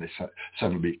bodies and they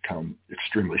suddenly become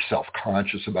extremely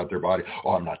self-conscious about their body.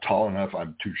 Oh, I'm not tall enough.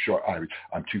 I'm too short.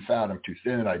 I'm too fat. I'm too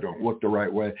thin. I don't look the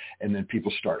right way. And then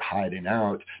people start hiding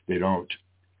out.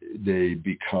 They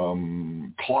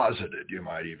become closeted, you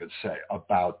might even say,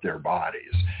 about their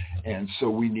bodies. And so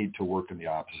we need to work in the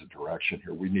opposite direction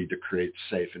here. We need to create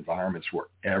safe environments where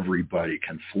everybody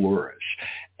can flourish.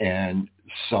 And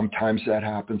sometimes that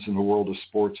happens in the world of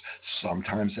sports.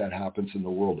 Sometimes that happens in the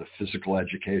world of physical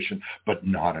education, but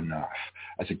not enough.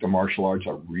 I think the martial arts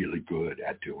are really good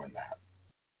at doing that.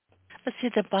 But see,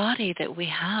 the body that we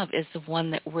have is the one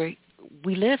that we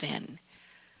live in.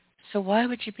 So why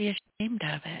would you be ashamed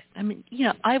of it? I mean,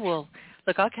 I will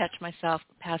Look, I'll catch myself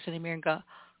passing a mirror and go,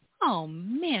 oh,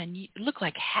 man, you look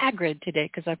like Hagrid today,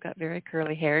 because I've got very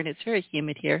curly hair, and it's very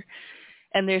humid here.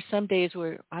 And there's some days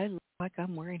where I look like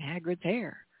I'm wearing Hagrid's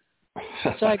hair.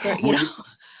 So I go,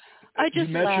 I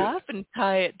just laugh and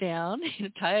tie it down,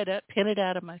 tie it up, pin it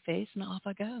out of my face, and off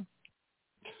I go.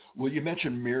 Well, you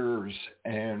mentioned mirrors,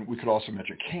 and we could also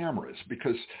mention cameras,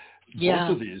 because yeah.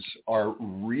 both of these are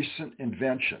recent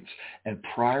inventions. And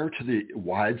prior to the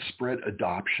widespread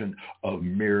adoption of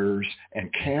mirrors and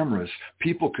cameras,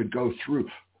 people could go through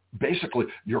basically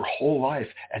your whole life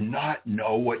and not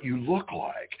know what you look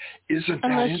like. Isn't that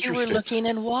interesting? Unless you were looking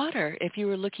in water. If you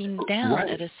were looking down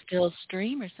at a still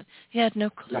stream or something, you had no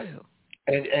clue. Right.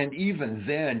 And even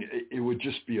then, it would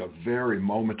just be a very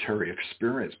momentary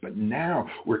experience. But now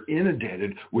we're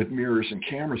inundated with mirrors and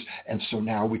cameras, and so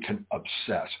now we can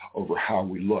obsess over how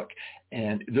we look.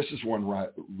 And this is one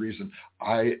reason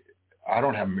I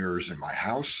don't have mirrors in my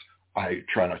house. I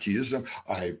try not to use them.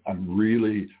 I'm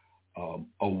really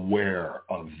aware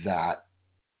of that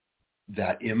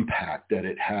impact that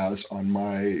it has on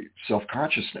my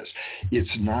self-consciousness. It's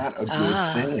not a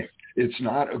good thing. It's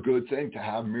not a good thing to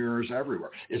have mirrors everywhere.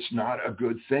 It's not a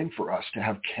good thing for us to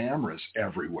have cameras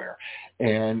everywhere.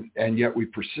 And yet we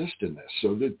persist in this.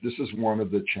 So this is one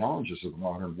of the challenges of the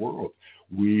modern world.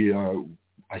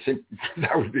 I think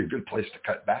that would be a good place to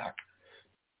cut back.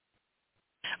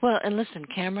 Well, and listen,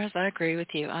 cameras, I agree with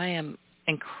you. I am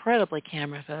incredibly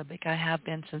camera phobic. I have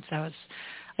been since I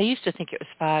used to think it was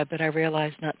 5, but I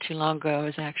realized not too long ago I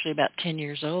was actually about 10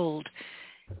 years old.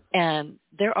 And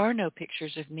there are no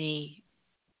pictures of me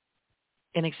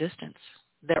in existence.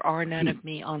 There are none of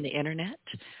me on the internet.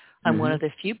 I'm one of the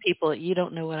few people that you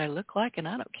don't know what I look like, and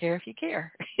I don't care if you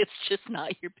care. It's just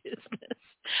not your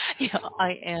business.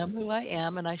 I am who I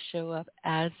am, and I show up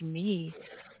as me.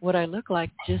 What I look like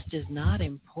just is not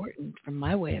important from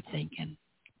my way of thinking.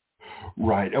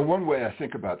 Right. And one way I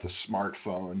think about the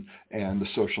smartphone and the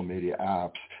social media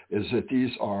apps is that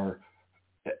these are,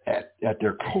 at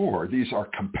their core, these are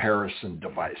comparison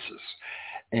devices.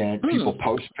 And people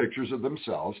post pictures of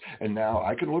themselves, and now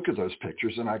I can look at those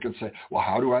pictures and I can say, well,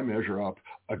 how do I measure up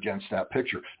against that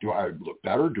picture? Do I look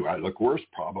better? Do I look worse?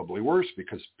 Probably worse,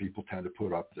 because people tend to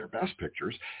put up their best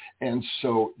pictures. And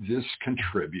so this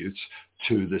contributes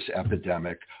to this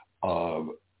epidemic of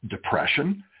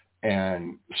depression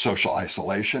and social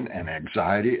isolation and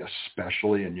anxiety,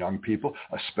 especially in young people,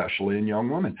 especially in young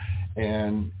women.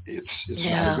 And it's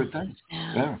not a good thing.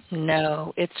 Yeah.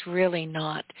 No, it's really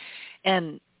not.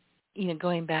 And,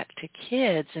 going back to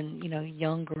kids and,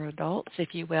 younger adults,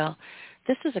 if you will,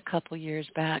 this is a couple years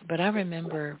back, but I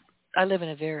remember I live in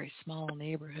a very small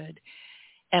neighborhood,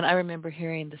 and I remember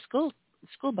hearing the school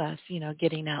bus,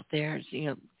 getting out there,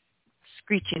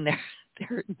 screeching their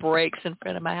brakes in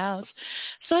front of my house.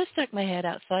 So I stuck my head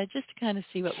outside just to kind of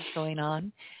see what was going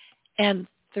on. And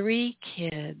 3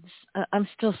 kids, I'm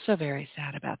still so very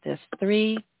sad about this,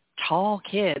 3 tall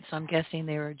kids, I'm guessing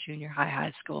they were junior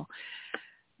high school,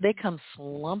 they come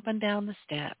slumping down the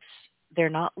steps. They're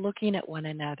not looking at one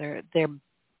another. Their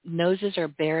noses are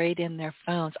buried in their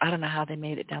phones. I don't know how they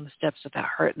made it down the steps without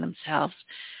hurting themselves.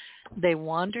 They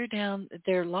wander down,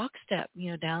 they're lockstep,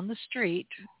 down the street,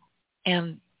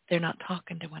 and they're not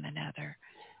talking to one another.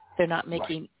 They're not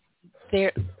making,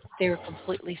 they're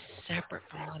completely separate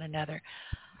from one another.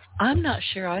 I'm not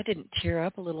sure I didn't tear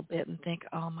up a little bit and think,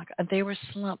 oh my God, they were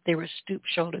slumped, they were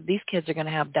stoop-shouldered. These kids are going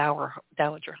to have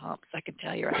dowager humps, I can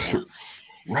tell you right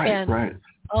now. Right.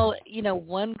 Oh,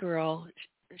 one girl,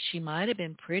 she might have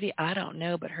been pretty, I don't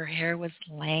know, but her hair was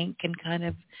lank and kind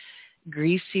of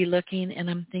greasy looking. And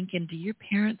I'm thinking, do your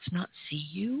parents not see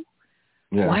you?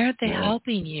 Yeah, why aren't they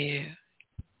helping you?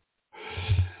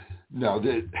 No,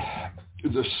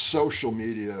 the social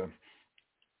media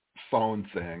phone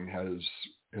thing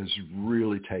has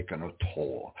really taken a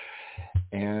toll.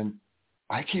 And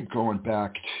I keep going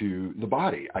back to the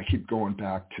body. I keep going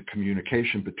back to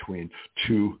communication between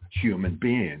 2 human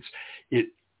beings. It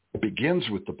begins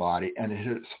with the body, and it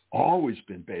has always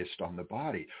been based on the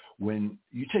body. When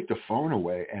you take the phone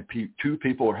away and 2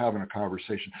 people are having a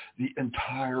conversation, the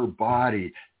entire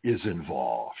body is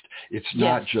involved. It's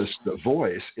not just the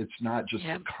voice. It's not just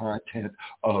the content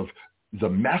of the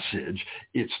message.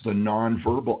 It's the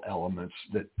nonverbal elements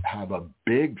that have a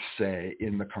big say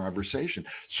in the conversation.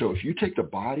 So if you take the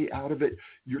body out of it,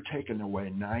 you're taking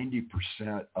away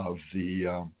 90% of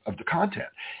the content,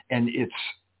 and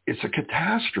it's a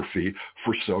catastrophe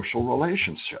for social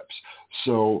relationships.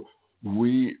 So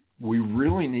we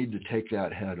really need to take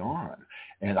that head on.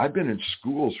 And I've been in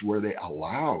schools where they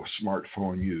allow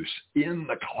smartphone use in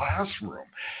the classroom.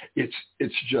 It's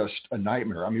just a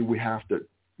nightmare. I mean, we have to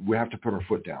we have to put our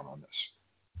foot down on this.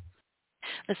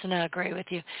 Listen, I agree with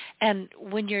you. And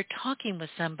when you're talking with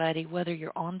somebody, whether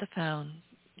you're on the phone,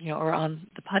 or on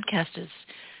the podcast as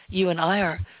you and I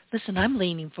are, listen, I'm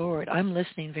leaning forward. I'm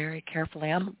listening very carefully.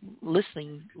 I'm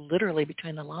listening literally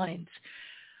between the lines.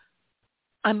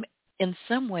 I'm, in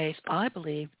some ways, I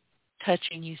believe,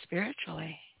 touching you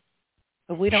spiritually.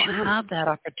 But we don't have that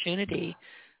opportunity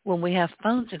when we have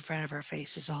phones in front of our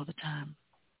faces all the time.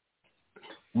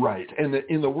 Right. And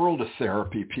in the world of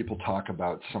therapy, people talk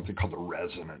about something called the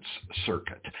resonance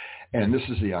circuit. And this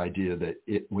is the idea that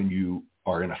when you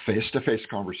are in a face-to-face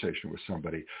conversation with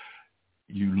somebody,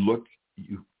 you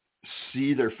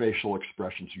see their facial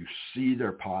expressions, you see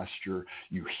their posture,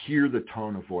 you hear the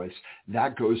tone of voice.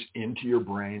 That goes into your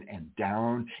brain and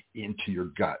down into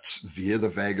your guts via the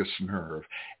vagus nerve.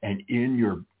 And in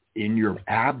your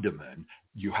abdomen,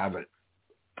 you have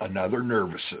another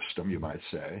nervous system, you might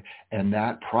say, and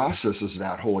that processes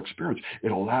that whole experience.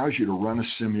 It allows you to run a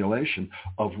simulation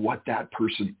of what that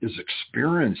person is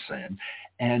experiencing,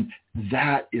 and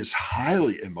that is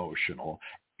highly emotional,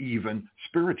 even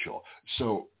spiritual.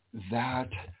 So that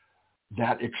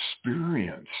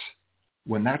experience,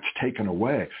 when that's taken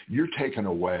away, you're taken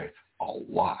away a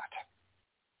lot.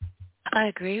 I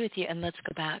agree with you, and let's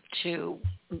go back to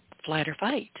flight or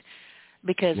fight.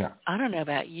 Because I don't know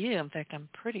about you. In fact, I'm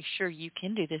pretty sure you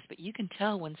can do this, but you can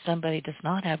tell when somebody does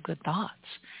not have good thoughts.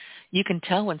 You can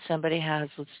tell when somebody has,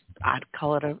 I'd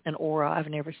call it an aura. I've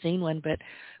never seen one, but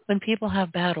when people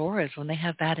have bad auras, when they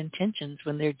have bad intentions,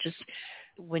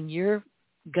 when your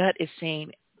gut is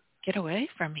saying, get away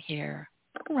from here,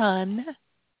 run,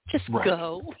 just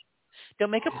go. Don't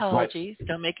make apologies.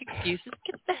 Don't make excuses.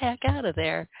 Get the heck out of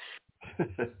there.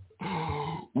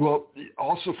 Well,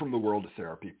 also from the world of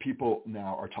therapy, people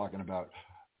now are talking about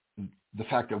the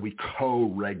fact that we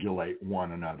co-regulate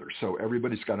one another. So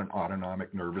everybody's got an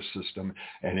autonomic nervous system,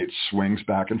 and it swings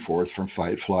back and forth from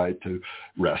fight, flight to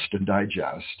rest and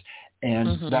digest.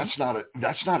 And that's not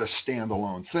a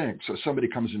standalone thing. So somebody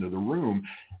comes into the room,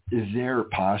 their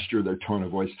posture, their tone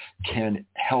of voice can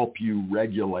help you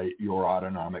regulate your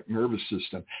autonomic nervous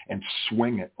system and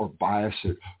swing it or bias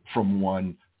it from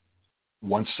one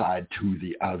side to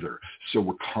the other.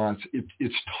 So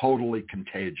it's totally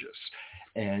contagious.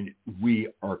 And we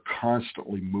are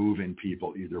constantly moving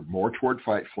people either more toward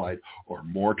fight, flight, or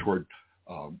more toward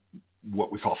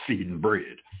what we call feed and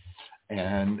breed.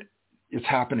 And it's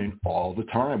happening all the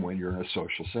time when you're in a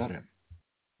social setting.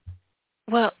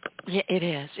 Well, yeah, it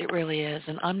is. It really is.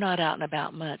 And I'm not out and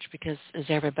about much because, as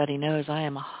everybody knows, I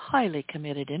am a highly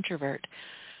committed introvert.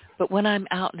 But when I'm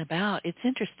out and about, it's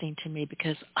interesting to me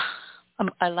because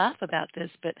I laugh about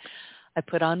this, but I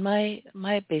put on my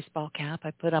baseball cap,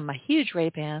 I put on my huge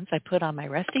Ray-Bans, I put on my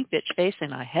resting bitch face,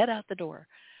 and I head out the door.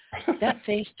 That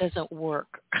face doesn't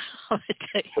work. I'm going to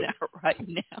tell you that right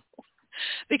now.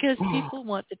 Because people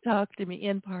want to talk to me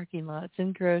in parking lots,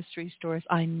 in grocery stores.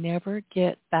 I never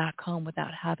get back home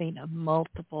without having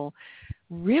multiple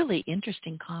really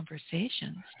interesting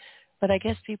conversations. But I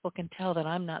guess people can tell that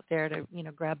I'm not there to,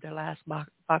 grab their last box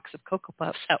of Cocoa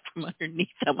Puffs out from underneath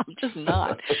them. I'm just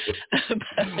not.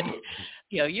 But,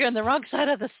 you're on the wrong side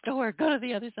of the store. Go to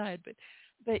the other side.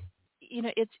 But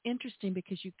it's interesting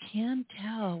because you can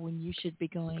tell when you should be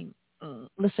going,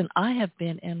 listen, I have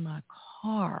been in my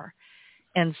car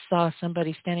and saw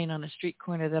somebody standing on a street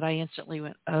corner that I instantly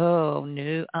went, oh,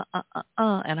 no,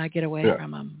 and I get away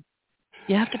from them.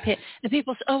 You have to pay. And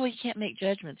people say, oh, well, you can't make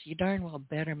judgments. You darn well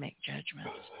better make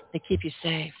judgments. They keep you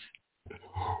safe.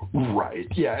 Right.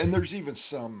 Yeah. And there's even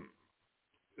some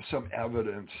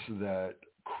evidence that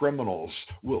criminals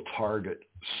will target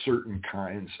certain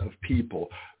kinds of people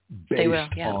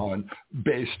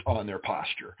based on their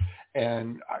posture.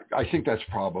 And I think that's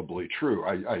probably true.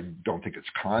 I don't think it's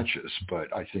conscious,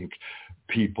 but I think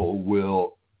people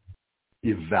will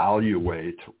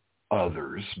evaluate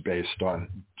others based on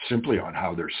simply on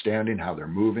how they're standing, how they're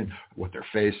moving, what their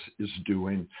face is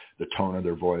doing, the tone of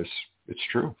their voice. It's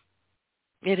true.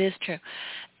 It is true.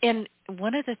 And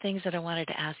one of the things that I wanted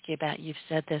to ask you about, you've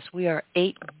said this, we are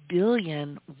 8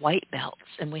 billion white belts,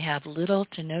 and we have little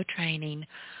to no training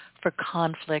for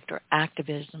conflict or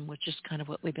activism, which is kind of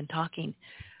what we've been talking.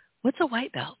 What's a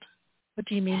white belt? What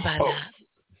do you mean by that?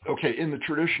 Okay, in the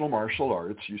traditional martial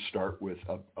arts, you start with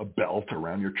a belt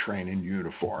around your training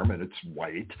uniform, and it's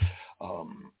white.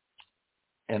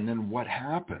 And then what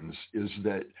happens is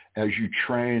that as you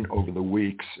train over the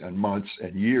weeks and months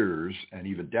and years and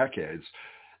even decades,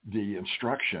 the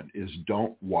instruction is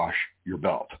don't wash your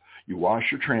belt. You wash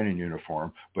your training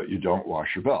uniform, but you don't wash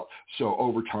your belt. So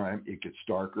over time, it gets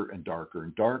darker and darker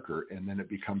and darker, and then it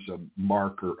becomes a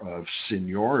marker of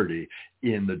seniority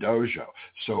in the dojo.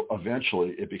 So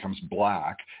eventually it becomes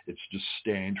black. It's just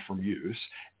stained from use.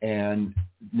 And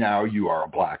now you are a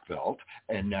black belt,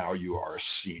 and now you are a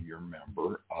senior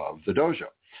member of the dojo.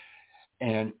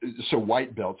 And so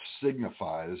white belt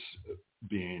signifies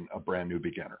being a brand new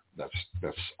beginner.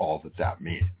 That's all that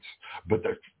means. But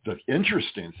the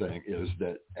interesting thing is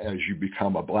that as you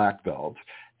become a black belt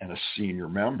and a senior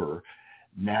member,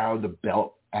 now the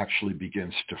belt actually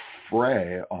begins to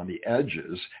fray on the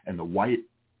edges, and the white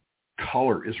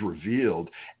color is revealed,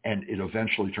 and it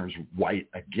eventually turns white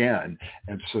again.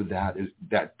 And so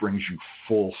that brings you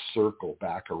full circle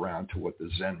back around to what the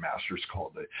Zen masters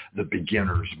call the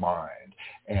beginner's mind.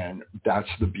 And that's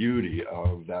the beauty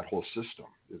of that whole system.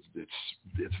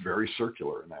 It's very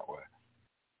circular in that way.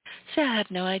 See, I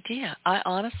had no idea. I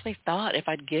honestly thought, if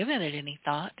I'd given it any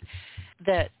thought,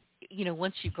 that,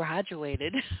 once you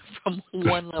graduated from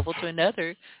one level to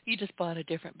another, you just bought a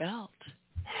different belt.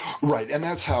 Right, and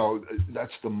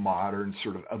that's the modern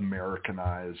sort of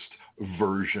Americanized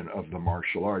version of the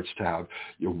martial arts, to have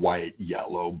your white,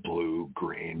 yellow, blue,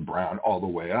 green, brown, all the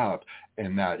way up,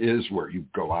 and that is where you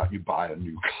go out and you buy a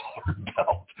new colored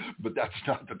belt, but that's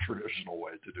not the traditional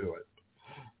way to do it.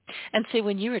 And see,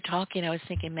 when you were talking, I was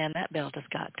thinking, man, that belt has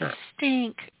got to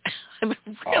stink. I mean,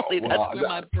 really, that's where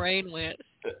my brain went.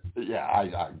 Yeah,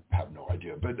 I have no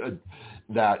idea, but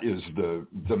that is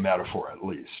the metaphor at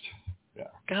least. Yeah.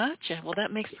 Gotcha. Well,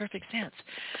 that makes perfect sense.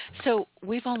 So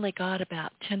we've only got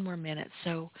about 10 more minutes.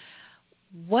 So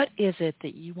what is it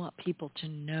that you want people to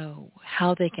know,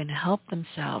 how they can help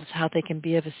themselves, how they can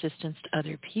be of assistance to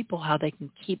other people, how they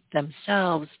can keep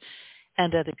themselves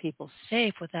and other people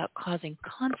safe without causing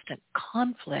constant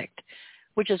conflict,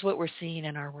 which is what we're seeing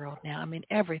in our world now. I mean,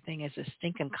 everything is a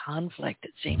stinking conflict,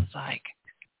 it seems like.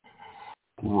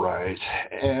 Right.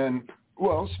 And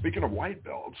well, speaking of white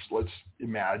belts, let's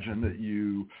imagine that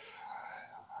you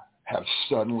have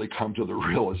suddenly come to the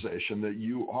realization that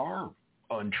you are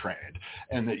untrained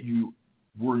and that you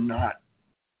were not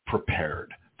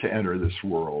prepared to enter this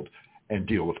world and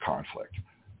deal with conflict.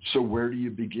 So where do you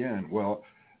begin? Well,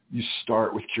 you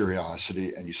start with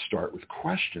curiosity and you start with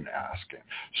question asking.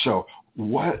 So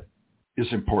what is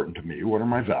important to me? What are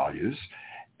my values?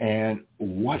 And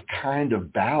what kind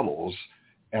of battles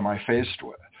am I faced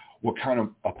with? What kind of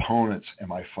opponents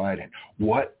am I fighting?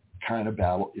 What kind of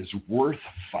battle is worth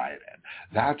fighting?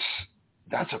 That's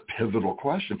a pivotal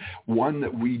question, one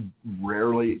that we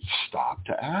rarely stop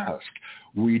to ask.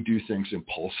 We do things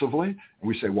impulsively, and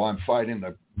we say, well, I'm fighting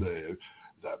the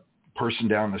person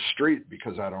down the street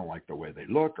because I don't like the way they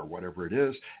look or whatever it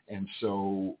is, and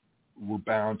so we're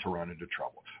bound to run into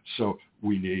trouble. So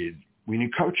we need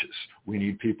coaches. We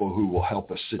need people who will help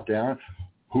us sit down.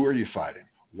 Who are you fighting?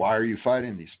 Why are you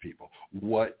fighting these people?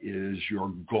 What is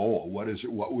your goal? What is it?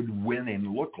 What would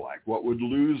winning look like? What would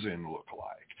losing look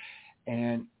like?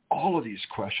 And all of these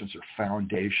questions are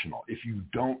foundational. If you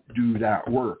don't do that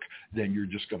work, then you're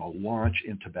just going to launch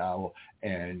into battle,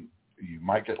 and you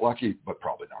might get lucky, but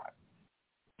probably not.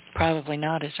 Probably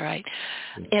not is right.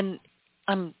 Yeah. And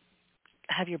I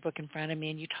have your book in front of me,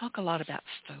 and you talk a lot about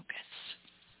focus.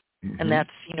 Mm-hmm. And that's,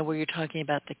 where you're talking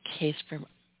about the case for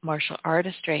martial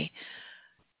artistry.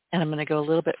 And I'm going to go a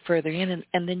little bit further in,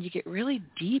 and then you get really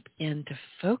deep into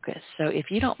focus. So if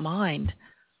you don't mind,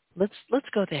 let's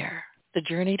go there, the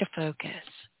journey to focus.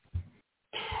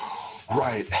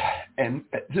 Right. And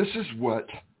this is what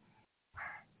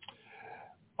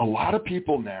a lot of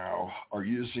people now are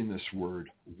using this word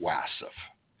WASF,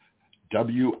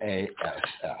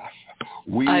 W-A-S-F.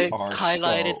 I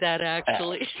highlighted that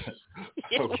actually.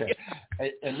 Okay.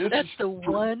 And this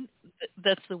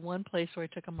that's the one place where I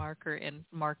took a marker and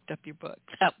marked up your book.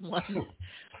 That one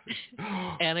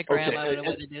anagram. Okay. I don't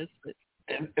know what it is. But.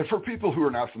 And for people who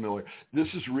are not familiar, this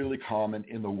is really common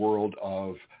in the world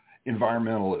of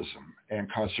environmentalism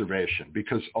and conservation,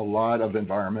 because a lot of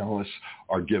environmentalists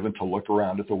are given to look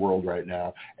around at the world right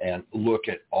now and look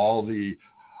at all the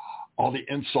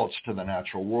insults to the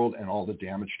natural world and all the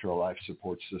damage to our life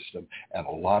support system. And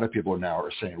a lot of people now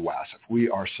are saying, WASF, we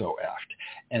are so effed.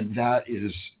 And that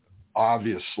is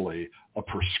obviously a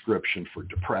prescription for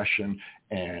depression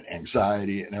and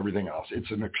anxiety and everything else. It's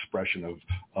an expression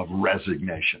of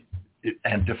resignation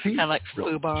and defeat. Kind of like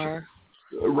FUBAR.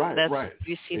 Right.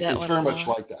 You see that it's very much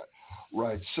like that.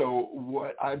 Right. So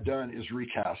what I've done is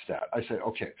recast that. I say,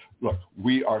 okay, look,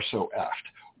 we are so effed.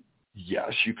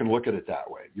 Yes, you can look at it that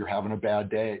way. You're having a bad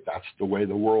day. That's the way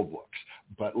the world looks.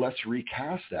 But let's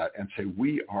recast that and say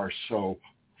we are so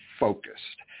focused.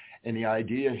 And the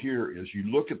idea here is you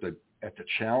look at the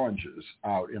challenges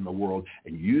out in the world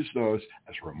and use those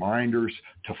as reminders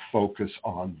to focus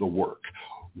on the work.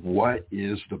 What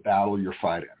is the battle you're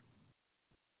fighting?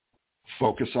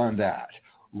 Focus on that.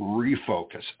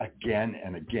 Refocus again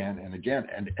and again and again.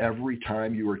 And every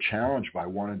time you are challenged by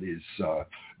one of these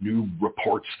new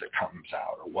reports that comes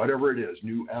out, or whatever it is,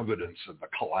 new evidence of the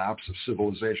collapse of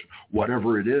civilization,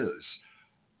 whatever it is,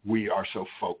 we are so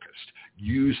focused.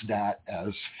 Use that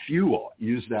as fuel.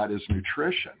 Use that as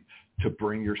nutrition to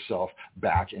bring yourself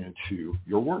back into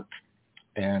your work.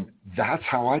 And that's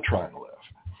how I try and live.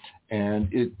 And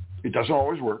it doesn't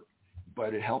always work,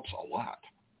 but it helps a lot.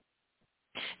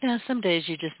 Now, some days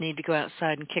you just need to go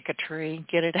outside and kick a tree,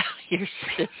 get it out of your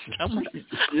system.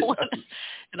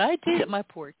 And I did my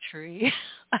poor tree.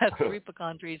 I have 3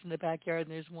 pecan trees in the backyard,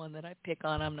 and there's one that I pick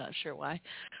on. I'm not sure why.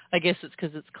 I guess it's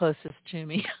because it's closest to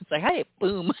me. It's like, hey,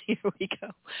 boom, here we go.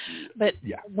 But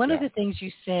one of the things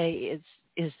you say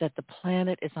is that the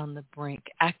planet is on the brink.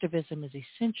 Activism is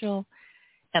essential,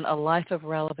 and a life of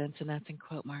relevance, and that's in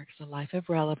quote marks, a life of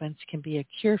relevance can be a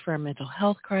cure for a mental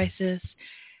health crisis,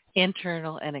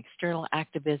 internal and external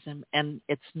activism, and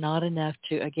it's not enough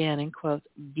to, again, in quotes,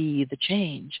 be the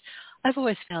change. I've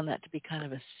always found that to be kind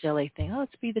of a silly thing. Oh,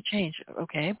 let's be the change.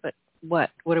 Okay, but what?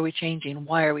 What are we changing?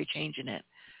 Why are we changing it?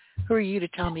 Who are you to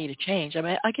tell me to change? I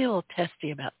mean, I get a little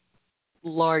testy about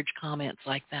large comments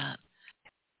like that.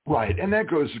 Right, and that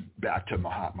goes back to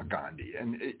Mahatma Gandhi,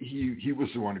 and he was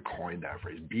the one who coined that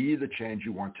phrase, be the change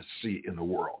you want to see in the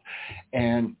world.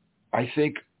 And I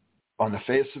think on the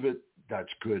face of it,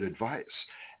 that's good advice.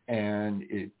 And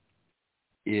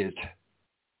it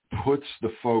puts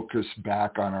the focus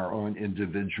back on our own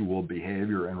individual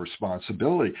behavior and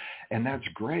responsibility, and that's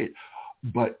great.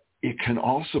 But it can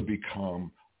also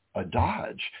become a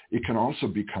dodge. It can also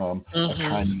become a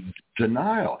kind of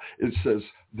denial. It says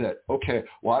that, okay,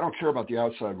 well, I don't care about the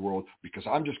outside world because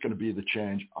I'm just going to be the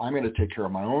change. I'm going to take care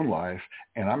of my own life,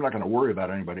 and I'm not going to worry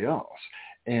about anybody else.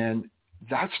 And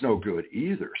that's no good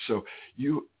either. So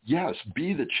yes,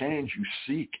 be the change you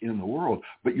seek in the world,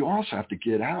 but you also have to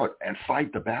get out and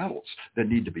fight the battles that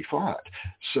need to be fought.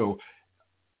 So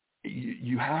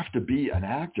you have to be an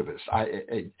activist.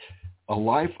 A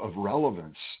life of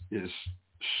relevance is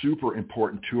super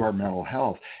important to our mental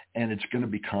health, and it's going to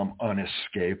become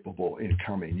unescapable in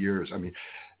coming years. I mean,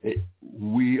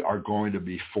 we are going to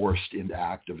be forced into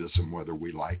activism whether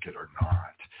we like it or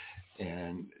not.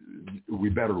 And we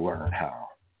better learn how,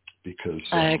 because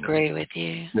I agree with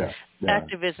you. Yeah.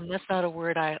 Activism, that's not a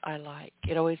word I like.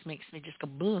 It always makes me just go,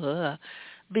 blah,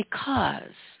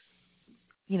 because,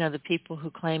 you know,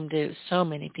 so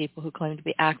many people who claim to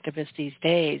be activists these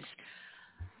days,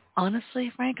 honestly,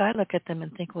 Frank, I look at them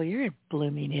and think, well, you're a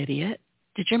blooming idiot.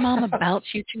 Did your mama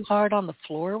bounce you too hard on the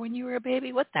floor when you were a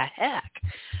baby? What the heck?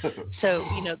 So,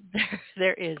 you know,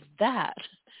 there is that,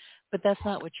 but that's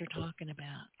not what you're talking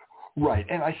about. Right.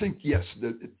 And I think, yes,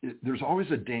 there's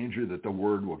always a danger that the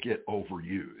word will get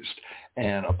overused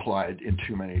and applied in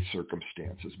too many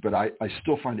circumstances. But I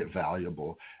still find it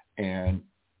valuable. And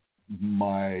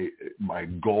my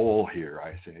goal here,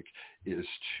 I think, is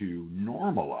to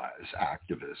normalize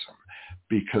activism,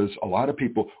 because a lot of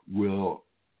people will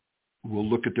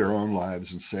look at their own lives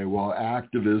and say, well,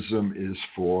 activism is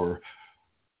for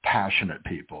passionate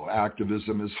people.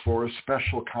 Activism is for a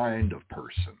special kind of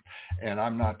person, and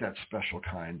I'm not that special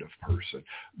kind of person.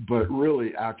 But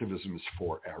really, activism is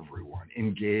for everyone.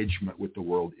 Engagement with the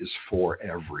world is for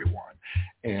everyone.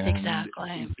 And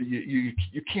exactly. You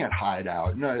can't hide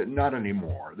out. No, not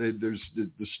anymore. There's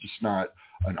just not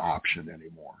an option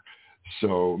anymore.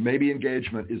 So maybe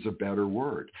engagement is a better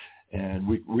word, and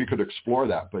we could explore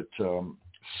that. But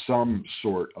some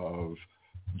sort of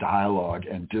dialogue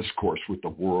and discourse with the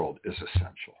world is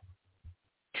essential.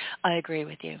 I agree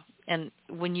with you. And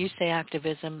when you say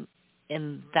activism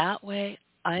in that way,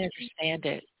 I understand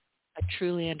it. I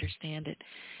truly understand it.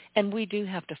 And we do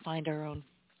have to find our own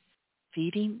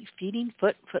feeding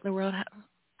foot in the world.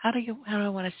 How do I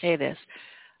want to say this?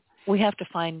 We have to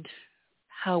find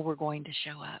how we're going to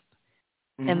show up.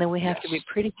 And then we have to be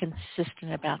pretty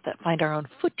consistent about that. Find our own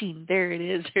footing. There it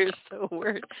is. There's the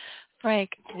word.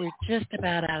 Frank, we're just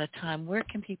about out of time. Where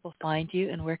can people find you,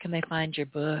 and where can they find your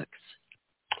books?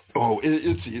 Oh,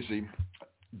 it's easy.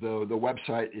 The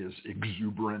website is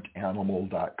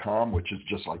exuberantanimal.com, which is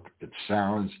just like it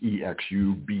sounds,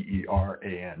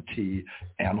 EXUBERANT,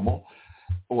 animal.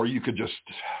 Or you could just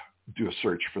do a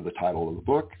search for the title of the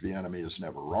book, The Enemy is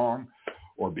Never Wrong,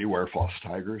 or Beware False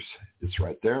Tigers. It's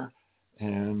right there.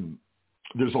 And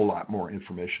there's a lot more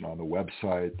information on the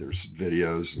website. There's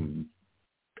videos and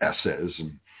essays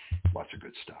and lots of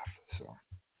good stuff. So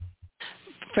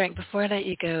Frank, before I let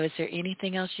you go, is there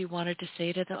anything else you wanted to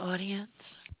say to the audience?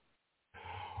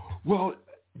 Well,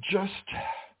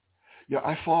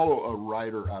 I follow a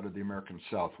writer out of the American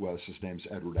Southwest. His name's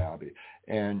Edward Abbey.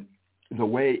 And the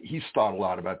way he's thought a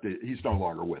lot about he's no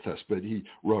longer with us, but he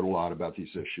wrote a lot about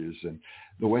these issues. And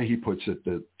the way he puts it,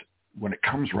 that when it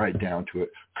comes right down to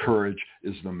it, courage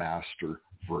is the master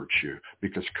virtue,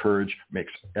 because courage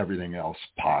makes everything else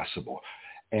possible.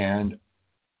 And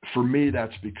for me,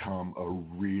 that's become a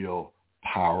real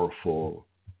powerful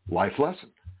life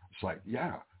lesson. It's like,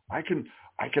 yeah, I can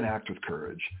act with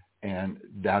courage, and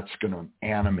that's going to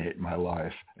animate my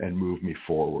life and move me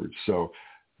forward. So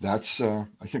that's,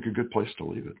 I think, a good place to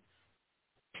leave it.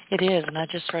 It is, and I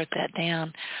just wrote that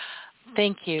down.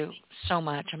 Thank you so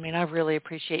much. I mean, I really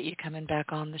appreciate you coming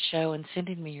back on the show and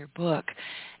sending me your book.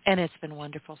 And it's been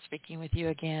wonderful speaking with you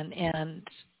again. And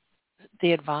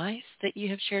the advice that you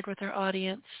have shared with our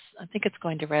audience, I think it's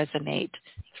going to resonate.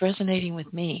 It's resonating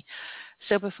with me.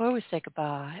 So before we say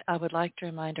goodbye, I would like to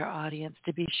remind our audience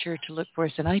to be sure to look for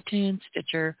us in iTunes,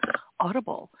 Stitcher,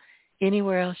 Audible,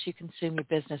 anywhere else you consume your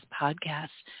business podcasts.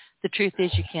 The truth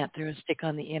is you can't throw a stick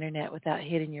on the internet without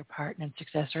hitting your partner in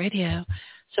Success Radio.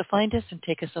 So find us and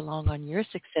take us along on your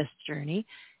success journey,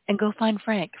 and go find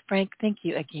Frank. Frank, thank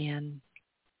you again.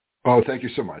 Oh, thank you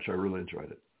so much. I really enjoyed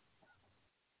it.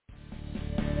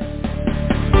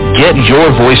 Get your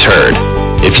voice heard.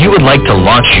 If you would like to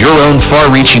launch your own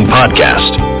far-reaching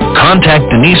podcast, contact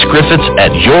Denise Griffiths at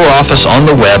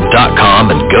yourofficeontheweb.com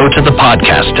and go to the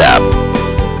podcast tab.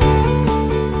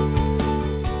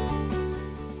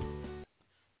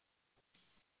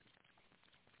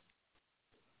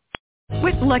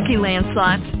 With Lucky Land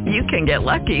Slots, you can get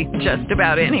lucky just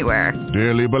about anywhere.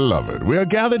 Dearly beloved, we are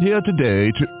gathered here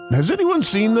today to... Has anyone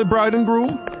seen the bride and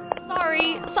groom?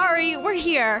 Sorry, we're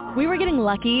here. We were getting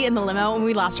lucky in the limo and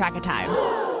we lost track of time.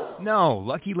 No,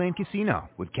 Lucky Land Casino,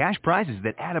 with cash prizes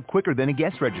that add up quicker than a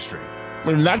guest registry.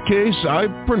 In that case, I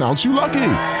pronounce you lucky.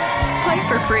 Play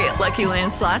for free at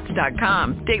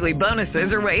LuckyLandSlots.com. Daily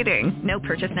bonuses are waiting. No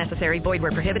purchase necessary. Void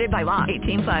where prohibited by law.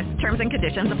 18+. Terms and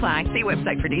conditions apply. See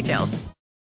website for details.